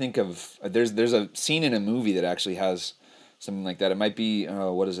 I'm trying to think of. There's a scene in a movie that actually has something like that. It might be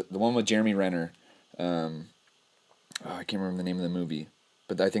what is it? The one with Jeremy Renner. Um, I can't remember the name of the movie,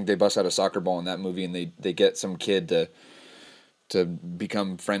 but I think they bust out a soccer ball in that movie, and they get some kid to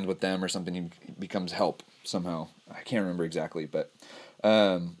become friends with them or something. He becomes help somehow. I can't remember exactly, but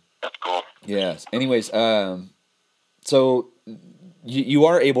That's cool. yeah. Anyways, so you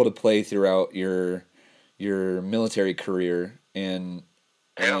are able to play throughout your military career Yeah.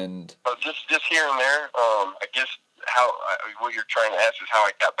 and Just here and there. I guess what you're trying to ask is how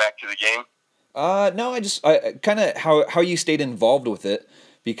I got back to the game. no, I kind of how you stayed involved with it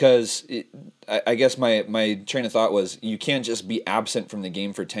because I guess my train of thought was you can't just be absent from the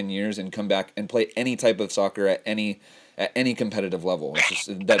game for 10 years and come back and play any type of soccer at any competitive level. It's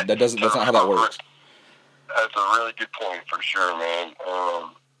just that's not how that works. That's a really good point for sure, man.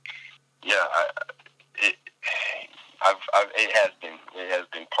 Yeah, it it has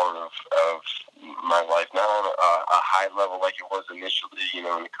been part of my life, not on a high level like it was initially, in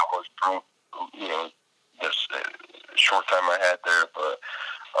the college pro, this short time I had there, but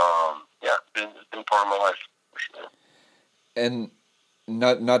yeah, it's been part of my life for sure. And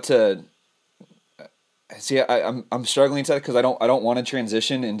not to see, I'm struggling to that because I don't want to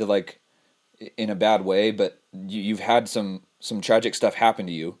transition into like in a bad way, but you've had some tragic stuff happen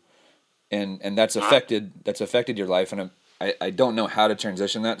to you, and that's affected your life, and I don't know how to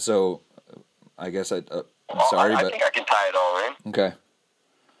transition that, so I guess I'm sorry, I but think I can tie it all in. okay.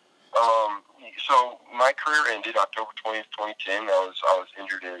 So my career ended October 20th, 2010. I was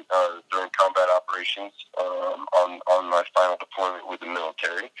injured during combat operations on my final deployment with the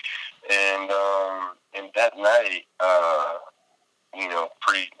military, and that night,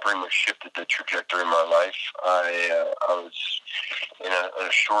 pretty much shifted the trajectory of my life. I was in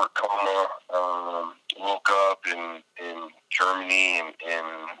a short coma. Woke up in Germany and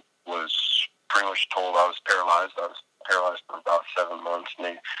was pretty much told I was paralyzed. I was paralyzed for about 7 months.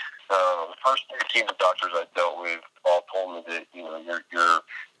 And the first team of doctors I dealt with all told me that you're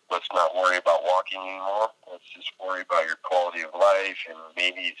let's not worry about walking anymore. Let's just worry about your quality of life, and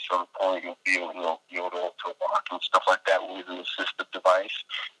maybe at some point you'll be able to walk and stuff like that with an assistive device.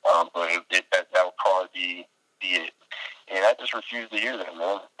 But that would probably be it. And I just refused to hear that,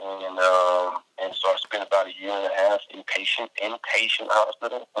 man. And so I spent about a year and a half inpatient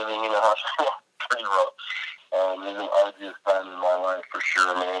hospital, living in a hospital. Pretty rough. It was an arduous time in my life for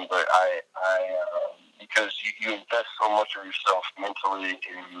sure, man. But I because you invest so much of yourself mentally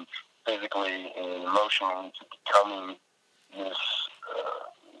and physically and emotionally into becoming this,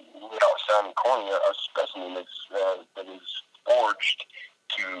 without sounding corny, a specimen that is forged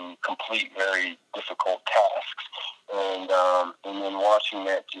to complete very difficult tasks. And then watching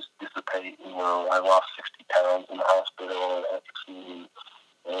that just dissipate, I lost 60 pounds in the hospital at the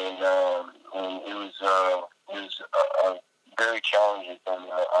and it was very challenging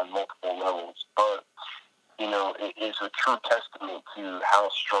on multiple levels. But it is a true testament to how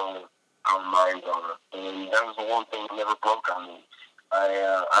strong our minds are, and that was the one thing that never broke on me.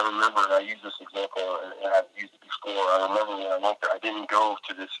 I remember, and I use this example, and I've used it before. I remember when I went there, I didn't go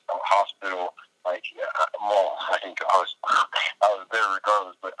to this hospital like, well, I think I was there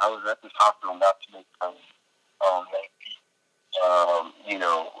regardless, but I was at this hospital not to make friends.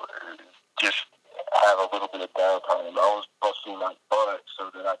 Just have a little bit of downtime. I was busting my butt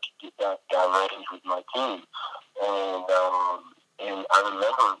so that I could get back down range with my team. And I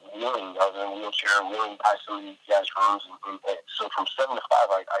remember I was in a wheelchair, wheeling by some of these guys' rooms. And so from 7 to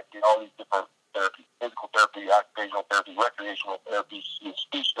 5, I did all these different therapies: physical therapy, occupational therapy, recreational therapy,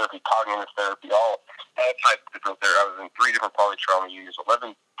 speech therapy, cognitive therapy, all types of different therapy. I was in 3 different polytrauma units,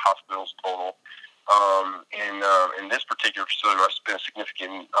 11 hospitals total. In this particular facility, I spent a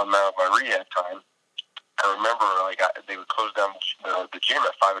significant amount of my rehab time. I remember, they would close down the gym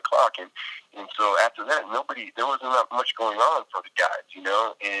at 5 o'clock, and so after that, there wasn't that much going on for the guys,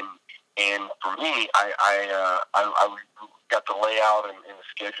 And for me, I got the layout and the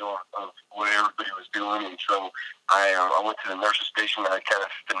schedule of what everybody was doing, and so I went to the nurse's station, and I kind of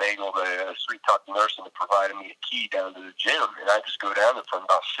finagled a sweet-talk nurse into providing me a key down to the gym, and I just go down there from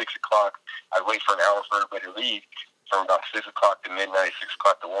about 6 o'clock. I'd wait for an hour for everybody to leave, from about 6 o'clock to midnight, 6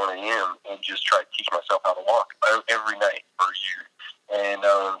 o'clock to 1 a.m., and just try to teach myself how to walk every night for a year. And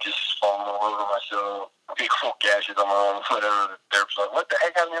just falling all over myself, big old gashes on my arm, whatever. The therapist's like, what the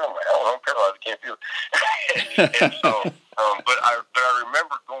heck happened? I'm like, I don't know, I'm paralyzed, I can't feel it. And so But I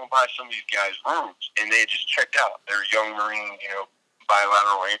remember going by some of these guys' rooms, and they had just checked out. They're young Marine,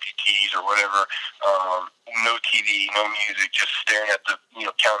 bilateral amputees or whatever. No TV, no music, just staring at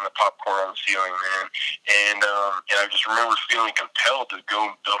counting the popcorn on the ceiling, man. And I just remember feeling compelled to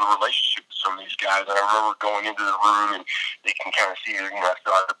go and build a relationship with some of these guys. And I remember going into the room, and they can kind of see, I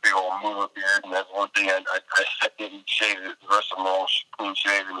still have a big old Moolah beard, and that's one thing I didn't shave it. The rest of them all clean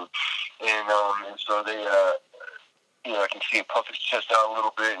shaven, and so they. I can see him puff his chest out a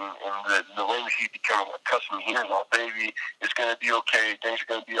little bit, and the language he's become accustomed to hearing, "Oh, baby, it's going to be okay. Things are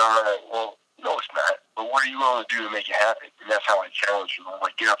going to be all right." Well, no, it's not. But what are you willing to do to make it happen? And that's how I challenge them. I'm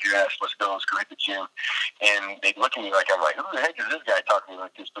like, get off your ass. Let's go. Let's go hit the gym. And they look at me like I'm like, who the heck is this guy talking to me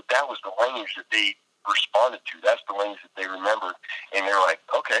like this? But that was the language that they responded to. That's the language that they remembered. And they're like,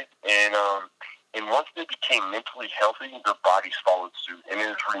 okay. And once they became mentally healthy, their bodies followed suit. And it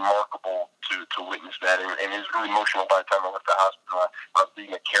was remarkable to witness that. And it was really emotional by the time I left the hospital. I was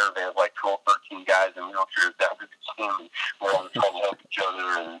leading a caravan of like 12, 13 guys in wheelchairs down to the team where I was trying to help each other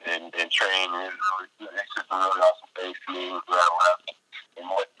and train. And it's just a really awesome phase to me when I left and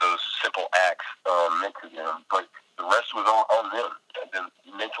what those simple acts meant to them. But the rest was on them, and them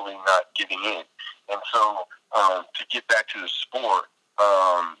mentally not giving in. And so to get back to the sport,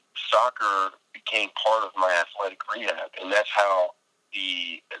 soccer became part of my athletic rehab, and that's how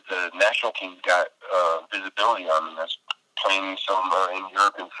the national team got visibility on me. I was playing some in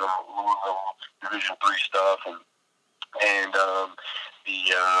Europe and some lower level Division III stuff, and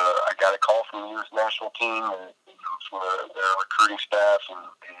I got a call from the U.S. national team from their recruiting staff,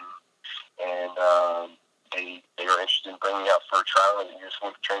 and they were interested in bringing me out for a trial, and the U.S.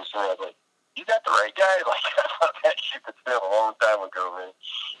 Olympic Training Center. I was like, you got the right guy. Like, I thought that shit could fail a long time ago, man.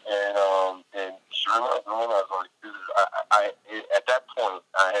 And sure enough, man, I was like, I at that point,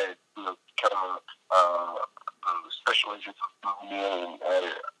 I had become a special agent for media, and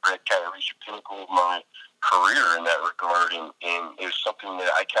I had kind of reached the pinnacle of my career in that regard. And it was something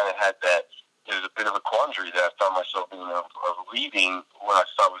that I kind of had that. It was a bit of a quandary that I found myself in of leaving what I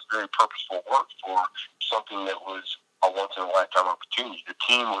thought was very purposeful work for something that was a once-in-a-lifetime opportunity. The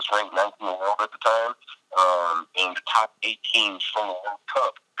team was ranked 9th in the world at the time, and the top 8 teams from the World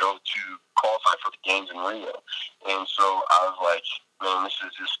Cup go to qualify for the games in Rio. And so I was like, man, this is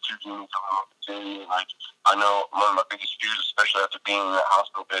just too unique of an opportunity. Like, I know one of my biggest fears, especially after being in that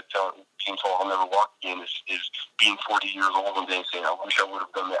hospital bed being told I'll never walk again, is being 40 years old one day and saying, I wish I would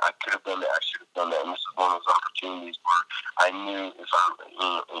have done that, I could have done that, I should have done that. And this is one of those opportunities where I knew if I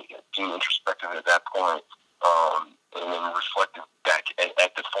being introspective at that point, and then reflected back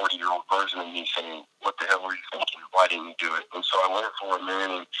at the 40-year-old version of me saying, what the hell were you thinking? Why didn't you do it? And so I went for it,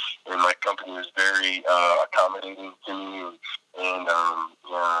 man, and my company was very accommodating to me. And I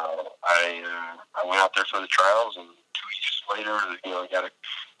went out there for the trials, and 2 weeks later, I got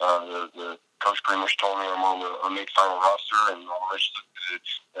the coach pretty much told me I'm on the mid-final roster, and I'll register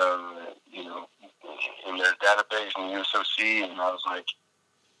in their database in the USOC, and I was like,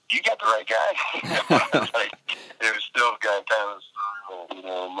 you got the right guy. Like, it was still kind of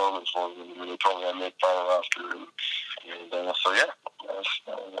a moment for me when they told me I made final roster, and so yeah, that's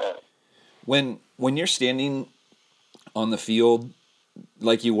that. When you're standing on the field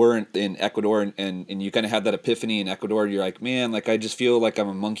like you were in Ecuador, and you kind of had that epiphany in Ecuador, you're like, man, like I just feel like I'm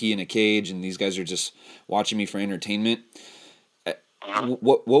a monkey in a cage, and these guys are just watching me for entertainment. Mm-hmm.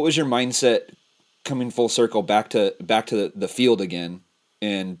 What was your mindset coming full circle back to the field again?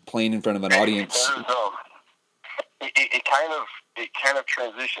 And playing in front of an audience. It kind of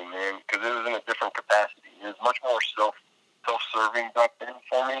transitioned, man, because it was in a different capacity. It was much more self-serving back then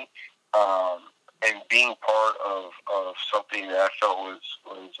for me, and being part of something that I felt was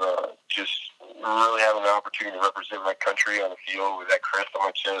just really having an opportunity to represent my country on the field with that crest on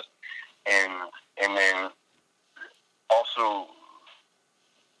my chest, and then also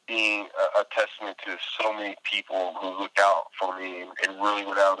being a testament to so many people who looked out for me and really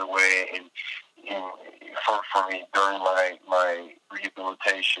went out of their way and for me during my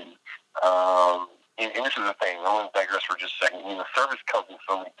rehabilitation. And this is the thing, I'm going to digress for just a second. Service comes in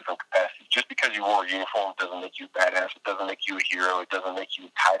so many different capacities. Just because you wore a uniform doesn't make you a badass. It doesn't make you a hero. It doesn't make you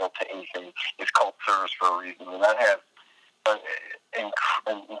entitled to anything. It's called service for a reason. And I have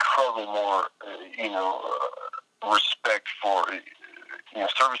incredibly more, respect for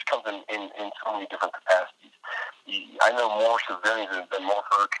service comes in so many different capacities. I know more civilians than more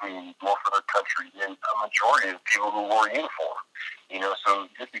for their community, more for their country than a majority of people who wore a uniform. So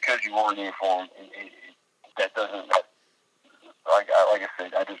just because you wore a uniform, that doesn't. Like I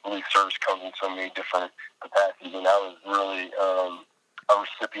said, I just believe service comes in so many different capacities, and I was really a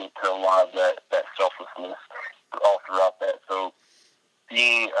recipient to a lot of that selflessness. all throughout that. So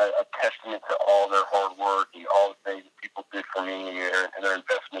being a testament to all their hard work and all the things that people did for me and their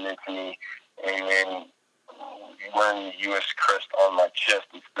investment into me, and then wearing the U.S. crest on my chest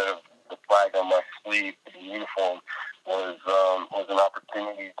instead of the flag on my sleeve, the uniform, was an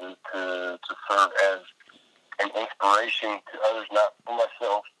opportunity to serve as an inspiration to others, not for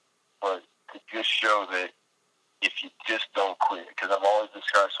myself, but to just show that if you just don't quit, because I've always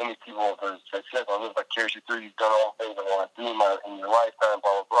described so many people that said, I live vicariously through, you've done all the things I want to do in your lifetime,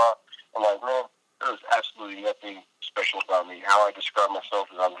 blah, blah, blah. I'm like, man, there's absolutely nothing special about me. How I describe myself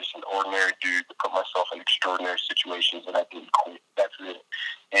is I'm just an ordinary dude that put myself in extraordinary situations and I didn't quit. That's it.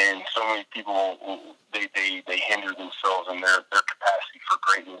 And so many people, they hinder themselves in their capacity for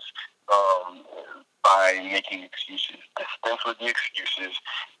greatness by making excuses. Dispense with the excuses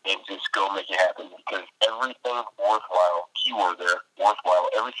and just go make it happen, because everything worthwhile, keyword there, worthwhile,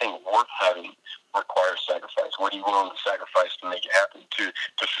 everything worth having requires sacrifice. What are you willing to sacrifice to make it happen, to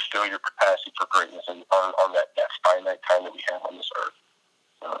fulfill your capacity for greatness and on that finite time that we have on this earth?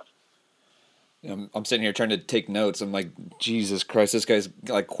 I'm sitting here trying to take notes. I'm like, Jesus Christ, this guy's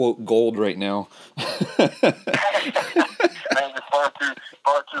like quote gold right now. Man, you're far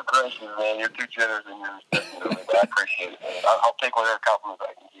too gracious, man. You're too generous in your respect. But I appreciate it, man. I'll take whatever compliments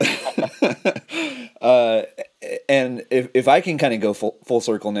I can give. And if I can kind of go full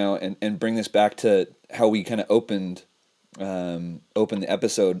circle now and bring this back to how we kind of opened the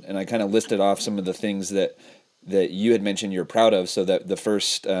episode, and I kind of listed off some of the things that you had mentioned you're proud of. So that the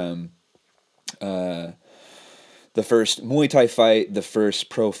first Muay Thai fight, the first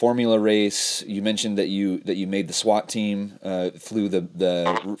pro formula race. You mentioned that you made the SWAT team, flew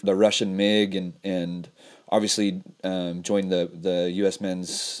the Russian MiG, and obviously joined the U.S.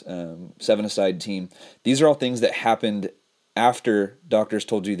 men's 7-a-side team. These are all things that happened after doctors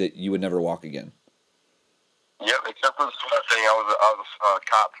told you that you would never walk again. Yep, except for the SWAT thing. I was a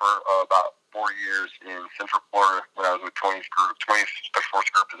cop for about 4 years in Central Florida when I was with 20 Special Force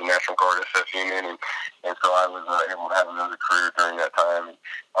Group as a National Guard SF unit, and so I was able to have another career during that time.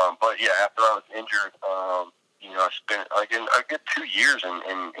 But yeah, after I was injured, I spent a good 2 years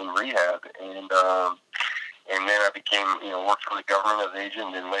in rehab, and then I became worked for the government as an agent,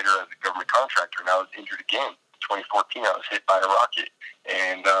 and then later as a government contractor. And I was injured again. 2014, I was hit by a rocket,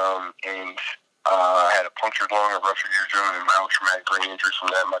 and I had a punctured lung, a ruptured eardrum, and mild traumatic brain injury from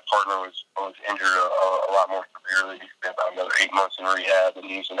that. My partner was injured a lot more severely. He spent about another 8 months in rehab, and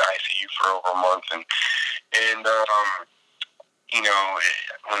he was in the ICU for over a month. And when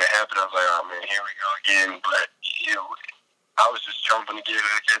it happened, I was like, oh man, here we go again. But I was just jumping to get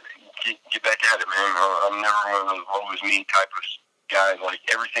back at it, man. I'm never one of those woe is me type of guys. Like,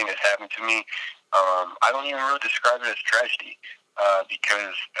 everything that's happened to me, I don't even really describe it as tragedy.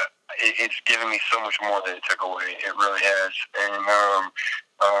 Because it's given me so much more than it took away. It really has. And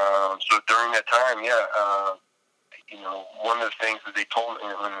so during that time, one of the things that they told me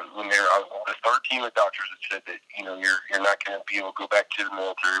when they were the third team of doctors that said that you're not going to be able to go back to the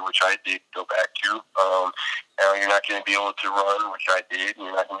military, which I did go back to. You're not going to be able to run, which I did. And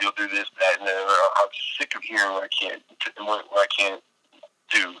you're not going to be able to do this, that, and the other. I was sick of hearing what I can't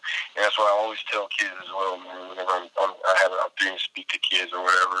do. And that's why I always tell kids as well, man, whenever I have an opportunity to speak to kids or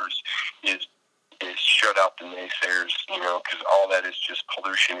whatever, is shut out the naysayers, because all that is just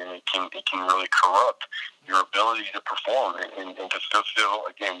pollution, and it can really corrupt your ability to perform and to fulfill,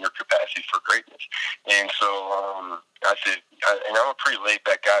 again, your capacity for greatness. And so I said, and I'm a pretty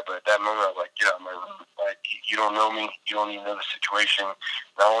laid-back guy, but at that moment I was like, get out of my room. Like, you don't know me. You don't even know the situation.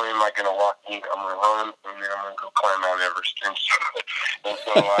 Not only am I going to walk in, I'm going to run, and then I'm going to go climb Mount Everest. And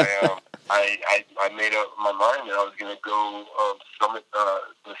so I made up my mind that I was going to go summit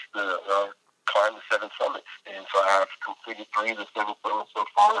climb the 7 summits, and so I have completed 3 of the 7 summits so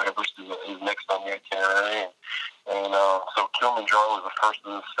far. Everest is next on the itinerary, and so Kilimanjaro was the first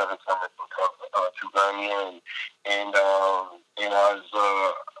of the 7 summits to Ganya, and I was,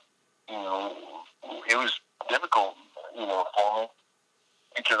 it was difficult, for me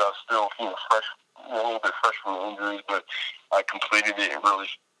because I was still, fresh, a little bit fresh from the injuries, but I completed it in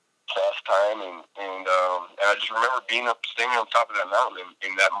really fast time, and I just remember standing on top of that mountain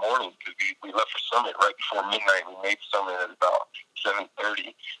in that morning, because we left for summit right before midnight. We made summit at about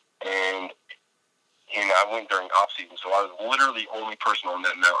 7:30, and I went during off season, so I was literally the only person on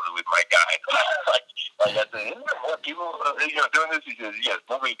that mountain with my guide. like I said, isn't there more people doing this? He says, yes,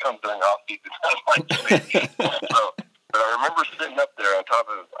 nobody comes during off season. But I remember sitting up there on top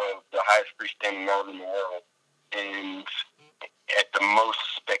of the highest freestanding mountain in the world, and at the most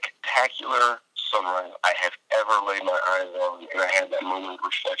spectacular sunrise I have ever laid my eyes on, and I had that moment of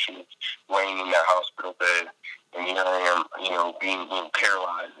reflection of laying in that hospital bed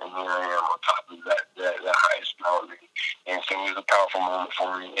and here I am on top of that highest mountain. And so it was a powerful moment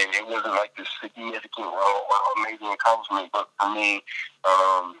for me. And it wasn't like this significant, amazing accomplishment, but for me,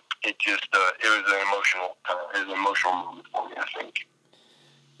 it just it was an emotional moment for me, I think.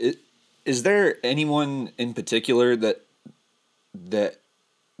 Is there anyone in particular that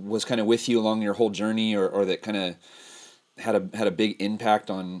was kind of with you along your whole journey, or that kind of had a big impact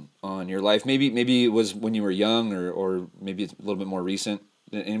on your life? Maybe it was when you were young, or maybe it's a little bit more recent.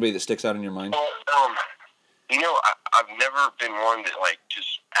 Anybody that sticks out in your mind? I've never been one that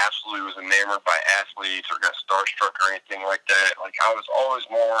just absolutely was enamored by athletes or got starstruck or anything like that. Like, I was always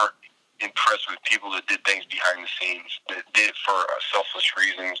more impressed with people that did things behind the scenes, that did it for selfless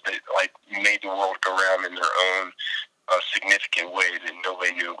reasons, that made the world go round in their own significant way that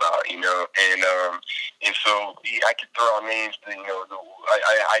nobody knew about, and so I could throw out names.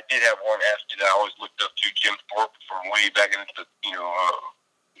 I did have one athlete that I always looked up to, Jim Thorpe, from way back in the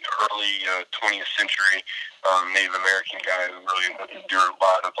early 20th century, Native American guy who really endured a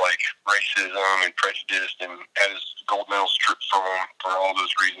lot of racism and prejudice, and had his gold medal stripped from him for all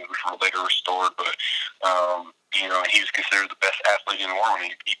those reasons, which were later restored. But he was considered the best athlete in the world.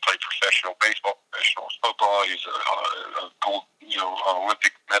 He played professional baseball, professional football. He's a gold,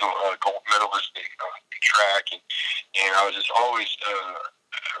 Olympic gold medalist in track, and I was just always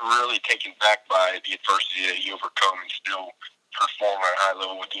really taken back by the adversity that he overcome and still perform at a high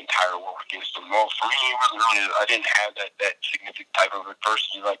level with the entire world against him. Well, for me, it wasn't really, I didn't have that significant type of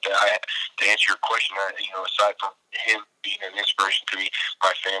adversity like that. To answer your question, aside from him being an inspiration to me,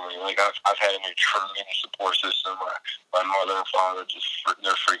 my family, I've had a tremendous support system. My mother and father,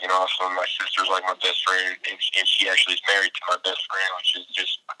 they're freaking awesome. My sister's my best friend, and she actually is married to my best friend, which is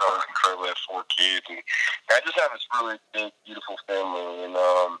just incredible. I have 4 kids, and I just have this really big, beautiful family, and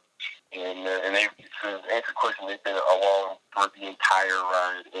they, to answer the question, they've been along for the entire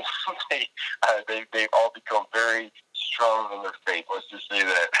ride. And they've all become very strong in their faith. Let's just say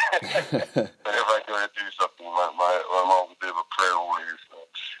that. Whenever I go to do something, my mom's a bit of a prayer warrior. So,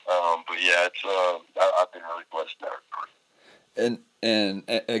 but yeah, I've been really blessed in that regard. And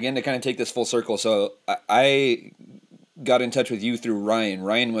again, to kind of take this full circle, so I got in touch with you through Ryan.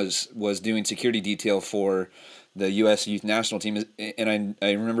 Ryan was doing security detail for the U.S. Youth National Team, and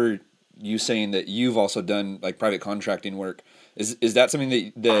I remember you saying that you've also done private contracting work. Is that something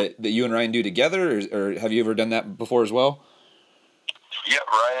that you and Ryan do together, or have you ever done that before as well? Yeah,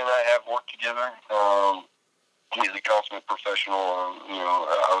 Ryan and I have worked together. He's a consummate professional.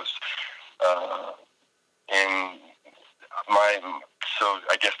 I was in so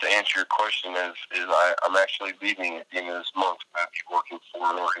I guess to answer your question I'm actually leaving at the end of this month. I'm going to be working for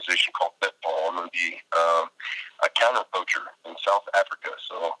an organization called Betball. I'm going to be a counter poacher in South Africa.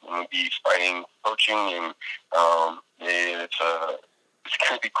 So I'm going to be fighting poaching, and it's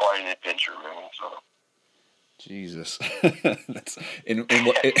going to be quite an adventure, man. So. Jesus, that's in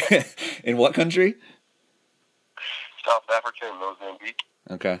what in what country? South Africa and Mozambique.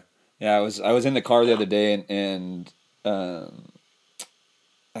 Okay, yeah, I was in the car the other day, and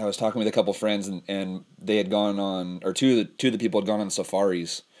I was talking with a couple friends, and they had gone on, or two of the people had gone on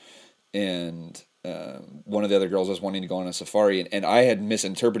safaris, and one of the other girls was wanting to go on a safari, and I had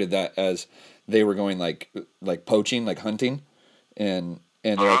misinterpreted that as they were going like poaching, like hunting, and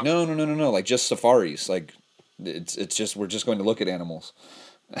they're like, no, just safaris, it's just, we're just going to look at animals.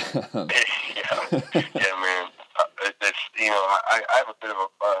 Yeah, man. I have a bit of a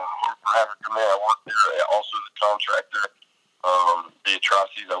heart for Africa, man. I work there also as a contractor. The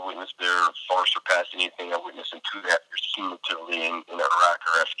atrocities I witnessed there far surpass anything I witnessed in 2.5 years cumulatively in Iraq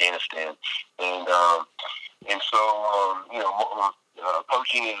or Afghanistan. And so,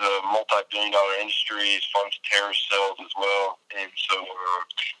 poaching is a multi-billion-dollar industry. It funds terrorist cells as well. And so,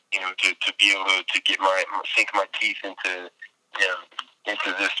 to be able to get sink my teeth into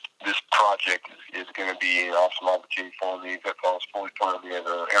this project is going to be an awesome opportunity for me. Betball's fully funded. We have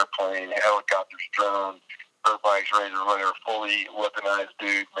an airplane, helicopters, drones, dirt bikes, Razor Runner, fully weaponized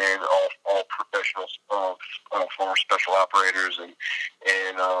dudes, man, all professional former special operators, and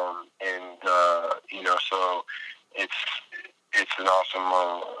so it's an awesome,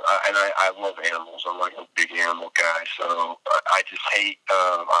 and I love animals. I'm a big animal guy, so I just hate,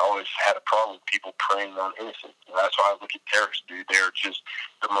 I always had a problem with people preying on innocents, and that's why I look at terrorists, dude. They're just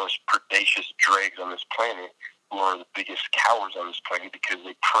the most predacious dregs on this planet, who are the biggest cowards on this planet, because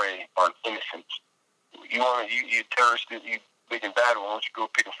they prey on innocents. You terrorists, you big and bad, why don't you go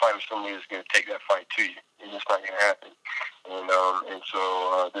pick a fight with somebody that's going to take that fight to you? And it's not going to happen. And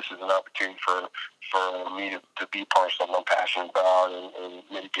so this is an opportunity for me to be part of something I'm passionate about, and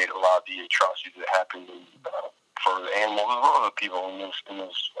mitigate a lot of the atrocities that happened in for the animals as well as the people in those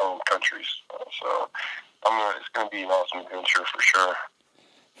countries. So it's going to be an awesome adventure for sure.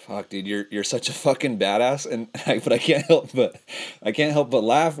 Fuck, dude, you're such a fucking badass, but I can't help but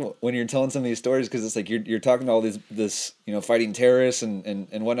laugh when you're telling some of these stories, because it's like you're talking to all this fighting terrorists and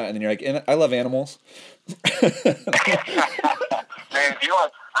whatnot, and then you're like, and I love animals. Man,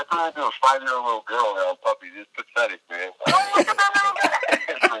 I turn into a 5-year-old little girl now, puppy. It's pathetic, man. Oh, look at that little guy.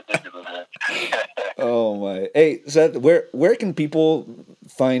 It's ridiculous, man. Oh my! Hey, Seth, where can people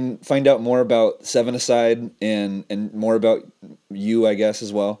find out more about Seven Aside and more about you, I guess,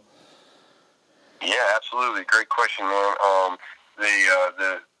 as well? Yeah, absolutely. Great question, man.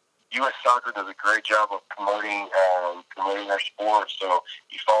 The U.S. Soccer does a great job of promoting our sport. So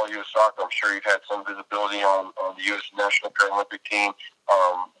you follow U.S. Soccer, I'm sure you've had some visibility on the U.S. National Paralympic team.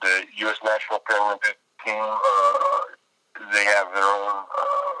 The U.S. National Paralympic team, they have their own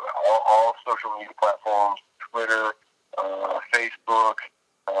all social media platforms: Twitter, Facebook,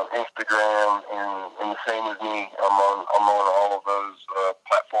 Instagram, and the same as me. I'm on all of those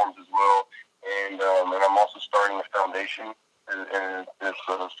platforms as well. And I'm also starting a foundation, and this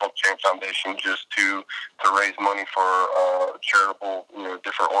Sub Champ Foundation, just to raise money for charitable,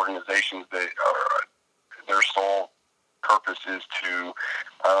 different organizations that their sole purpose is to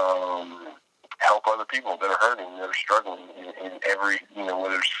help other people that are hurting, that are struggling in every,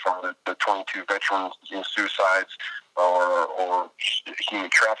 whether it's from the 22 veterans suicides or human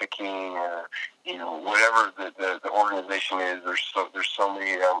trafficking or whatever the organization is. There's so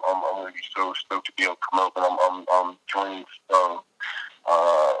many. I'm going to be so stoked to be able to promote. But I'm joining a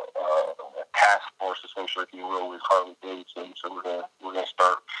task force, essentially, if you will, with Harley Davidson. So we're gonna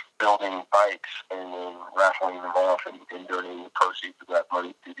start building bikes and then raffling them off and donating the proceeds of that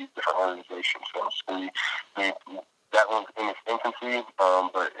money to these different organizations. So it's going to be, that one's in its infancy,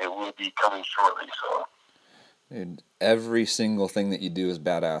 but it will be coming shortly. So. Dude, every single thing that you do is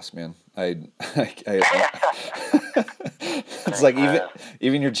badass, man. It's like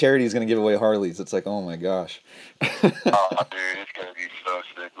even your charity is gonna give away Harleys. It's like, oh my gosh. Oh, dude, it's gonna be so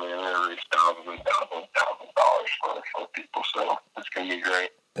sick, man. They're raised thousands and thousands of dollars for people, so it's gonna be great.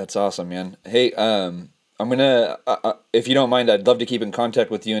 That's awesome, man. Hey, I'm gonna, if you don't mind, I'd love to keep in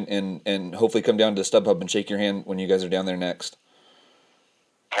contact with you and hopefully come down to StubHub and shake your hand when you guys are down there next.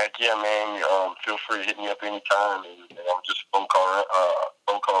 Heck yeah, man. Feel free to hit me up anytime, and I'm just phone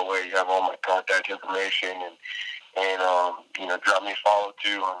call away. You have all my contact information, and drop me a follow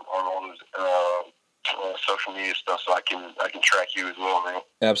too on all those social media stuff, so I can track you as well, man.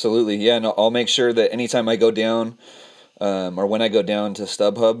 Absolutely, yeah. No, I'll make sure that anytime I go down, or when I go down to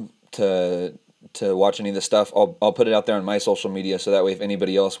StubHub to watch any of the stuff, I'll put it out there on my social media, so that way if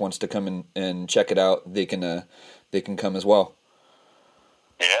anybody else wants to come and check it out, they can come as well.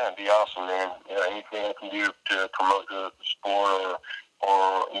 Yeah, it'd be awesome, man. Anything I can do to promote the sport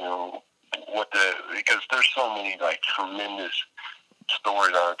or because there's so many tremendous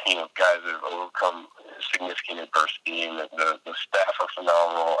stories on our team of guys that have overcome significant adversity, and the staff are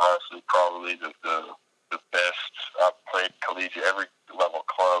phenomenal. Honestly, probably the best. I've played collegiate, every level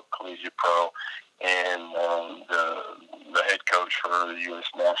club, collegiate pro, and the head coach for the U.S.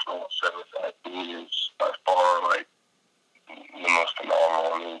 National Seven team is by far the most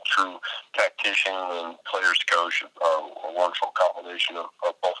phenomenal. I mean, true tactician and players coach, a wonderful combination of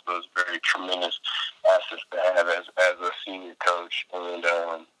both of those very tremendous assets to have as a senior coach, and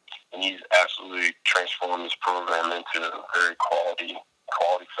he's absolutely transformed this program into very quality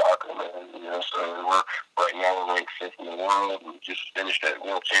soccer, man. So we're ranked 5th in the world. We just finished at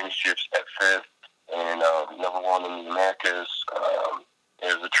World Championships at 5th, and number 1 in the Americas.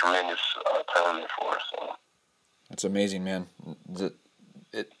 It was a tremendous tournament for us. So. That's amazing, man.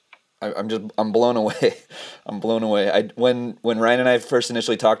 I'm blown away. I'm blown away. When Ryan and I first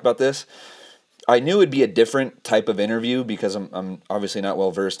initially talked about this, I knew it'd be a different type of interview because I'm obviously not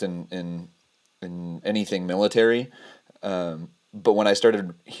well versed in anything military. But when I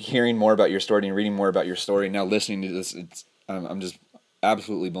started hearing more about your story and reading more about your story, now listening to this, I'm just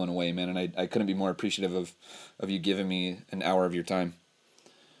absolutely blown away, man. And I couldn't be more appreciative of you giving me an hour of your time.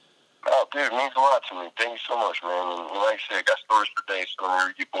 Oh, dude, it means a lot to me. Thank you so much, man. And like I said, I got stories for days, so whenever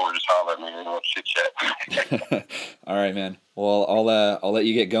you get bored, just holler at me and we'll chit-chat. All right, man. Well, I'll let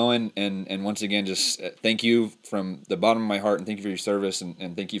you get going, and once again, just thank you from the bottom of my heart, and thank you for your service,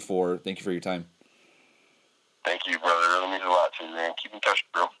 and thank you for your time. Thank you, brother. It really means a lot to me, man. Keep in touch,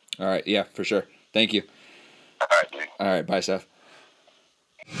 bro. All right, yeah, for sure. Thank you. All right, dude. All right, bye, Seth.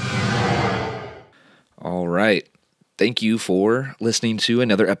 All right. Thank you for listening to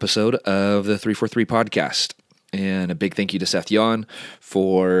another episode of the 343 podcast. And a big thank you to Seth Yon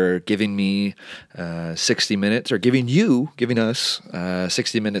for giving me 60 minutes, or giving us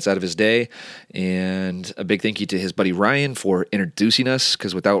 60 minutes out of his day. And a big thank you to his buddy Ryan for introducing us,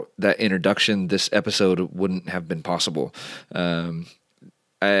 because without that introduction, this episode wouldn't have been possible.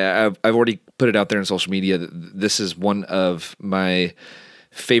 I've already put it out there on social media that this is one of my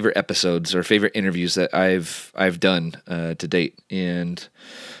favorite episodes or favorite interviews that I've done to date. And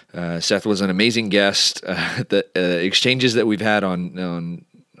Seth was an amazing guest. The exchanges that we've had on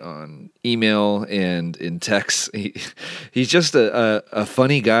email and in text, he's just a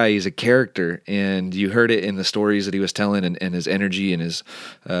funny guy. He's a character, and you heard it in the stories that he was telling, and his energy and his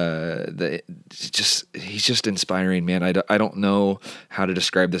he's just inspiring, man. I don't know how to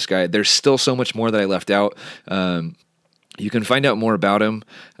describe this guy. There's still so much more that I left out. You can find out more about him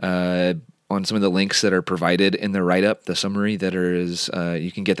on some of the links that are provided in the write-up, the summary you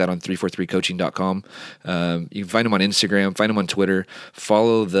can get that on 343coaching.com. You can find him on Instagram, find him on Twitter,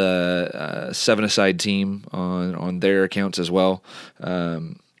 follow the Seven Aside team on their accounts as well.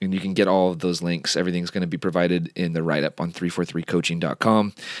 And you can get all of those links. Everything's going to be provided in the write-up on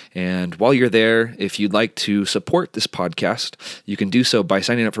 343coaching.com. And while you're there, if you'd like to support this podcast, you can do so by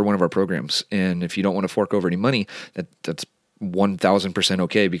signing up for one of our programs. And if you don't want to fork over any money, that's 1,000%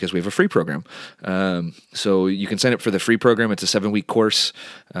 okay, because we have a free program. So you can sign up for the free program. It's a 7-week course.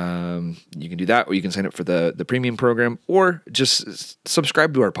 You can do that, or you can sign up for the premium program, or just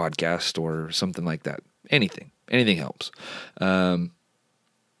subscribe to our podcast or something like that. Anything helps.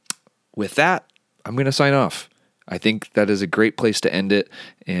 With that, I'm going to sign off. I think that is a great place to end it.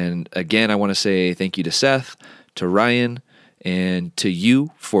 And again, I want to say thank you to Seth, to Ryan, and to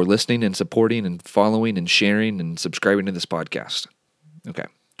you for listening and supporting and following and sharing and subscribing to this podcast. Okay,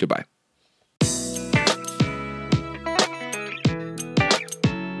 goodbye.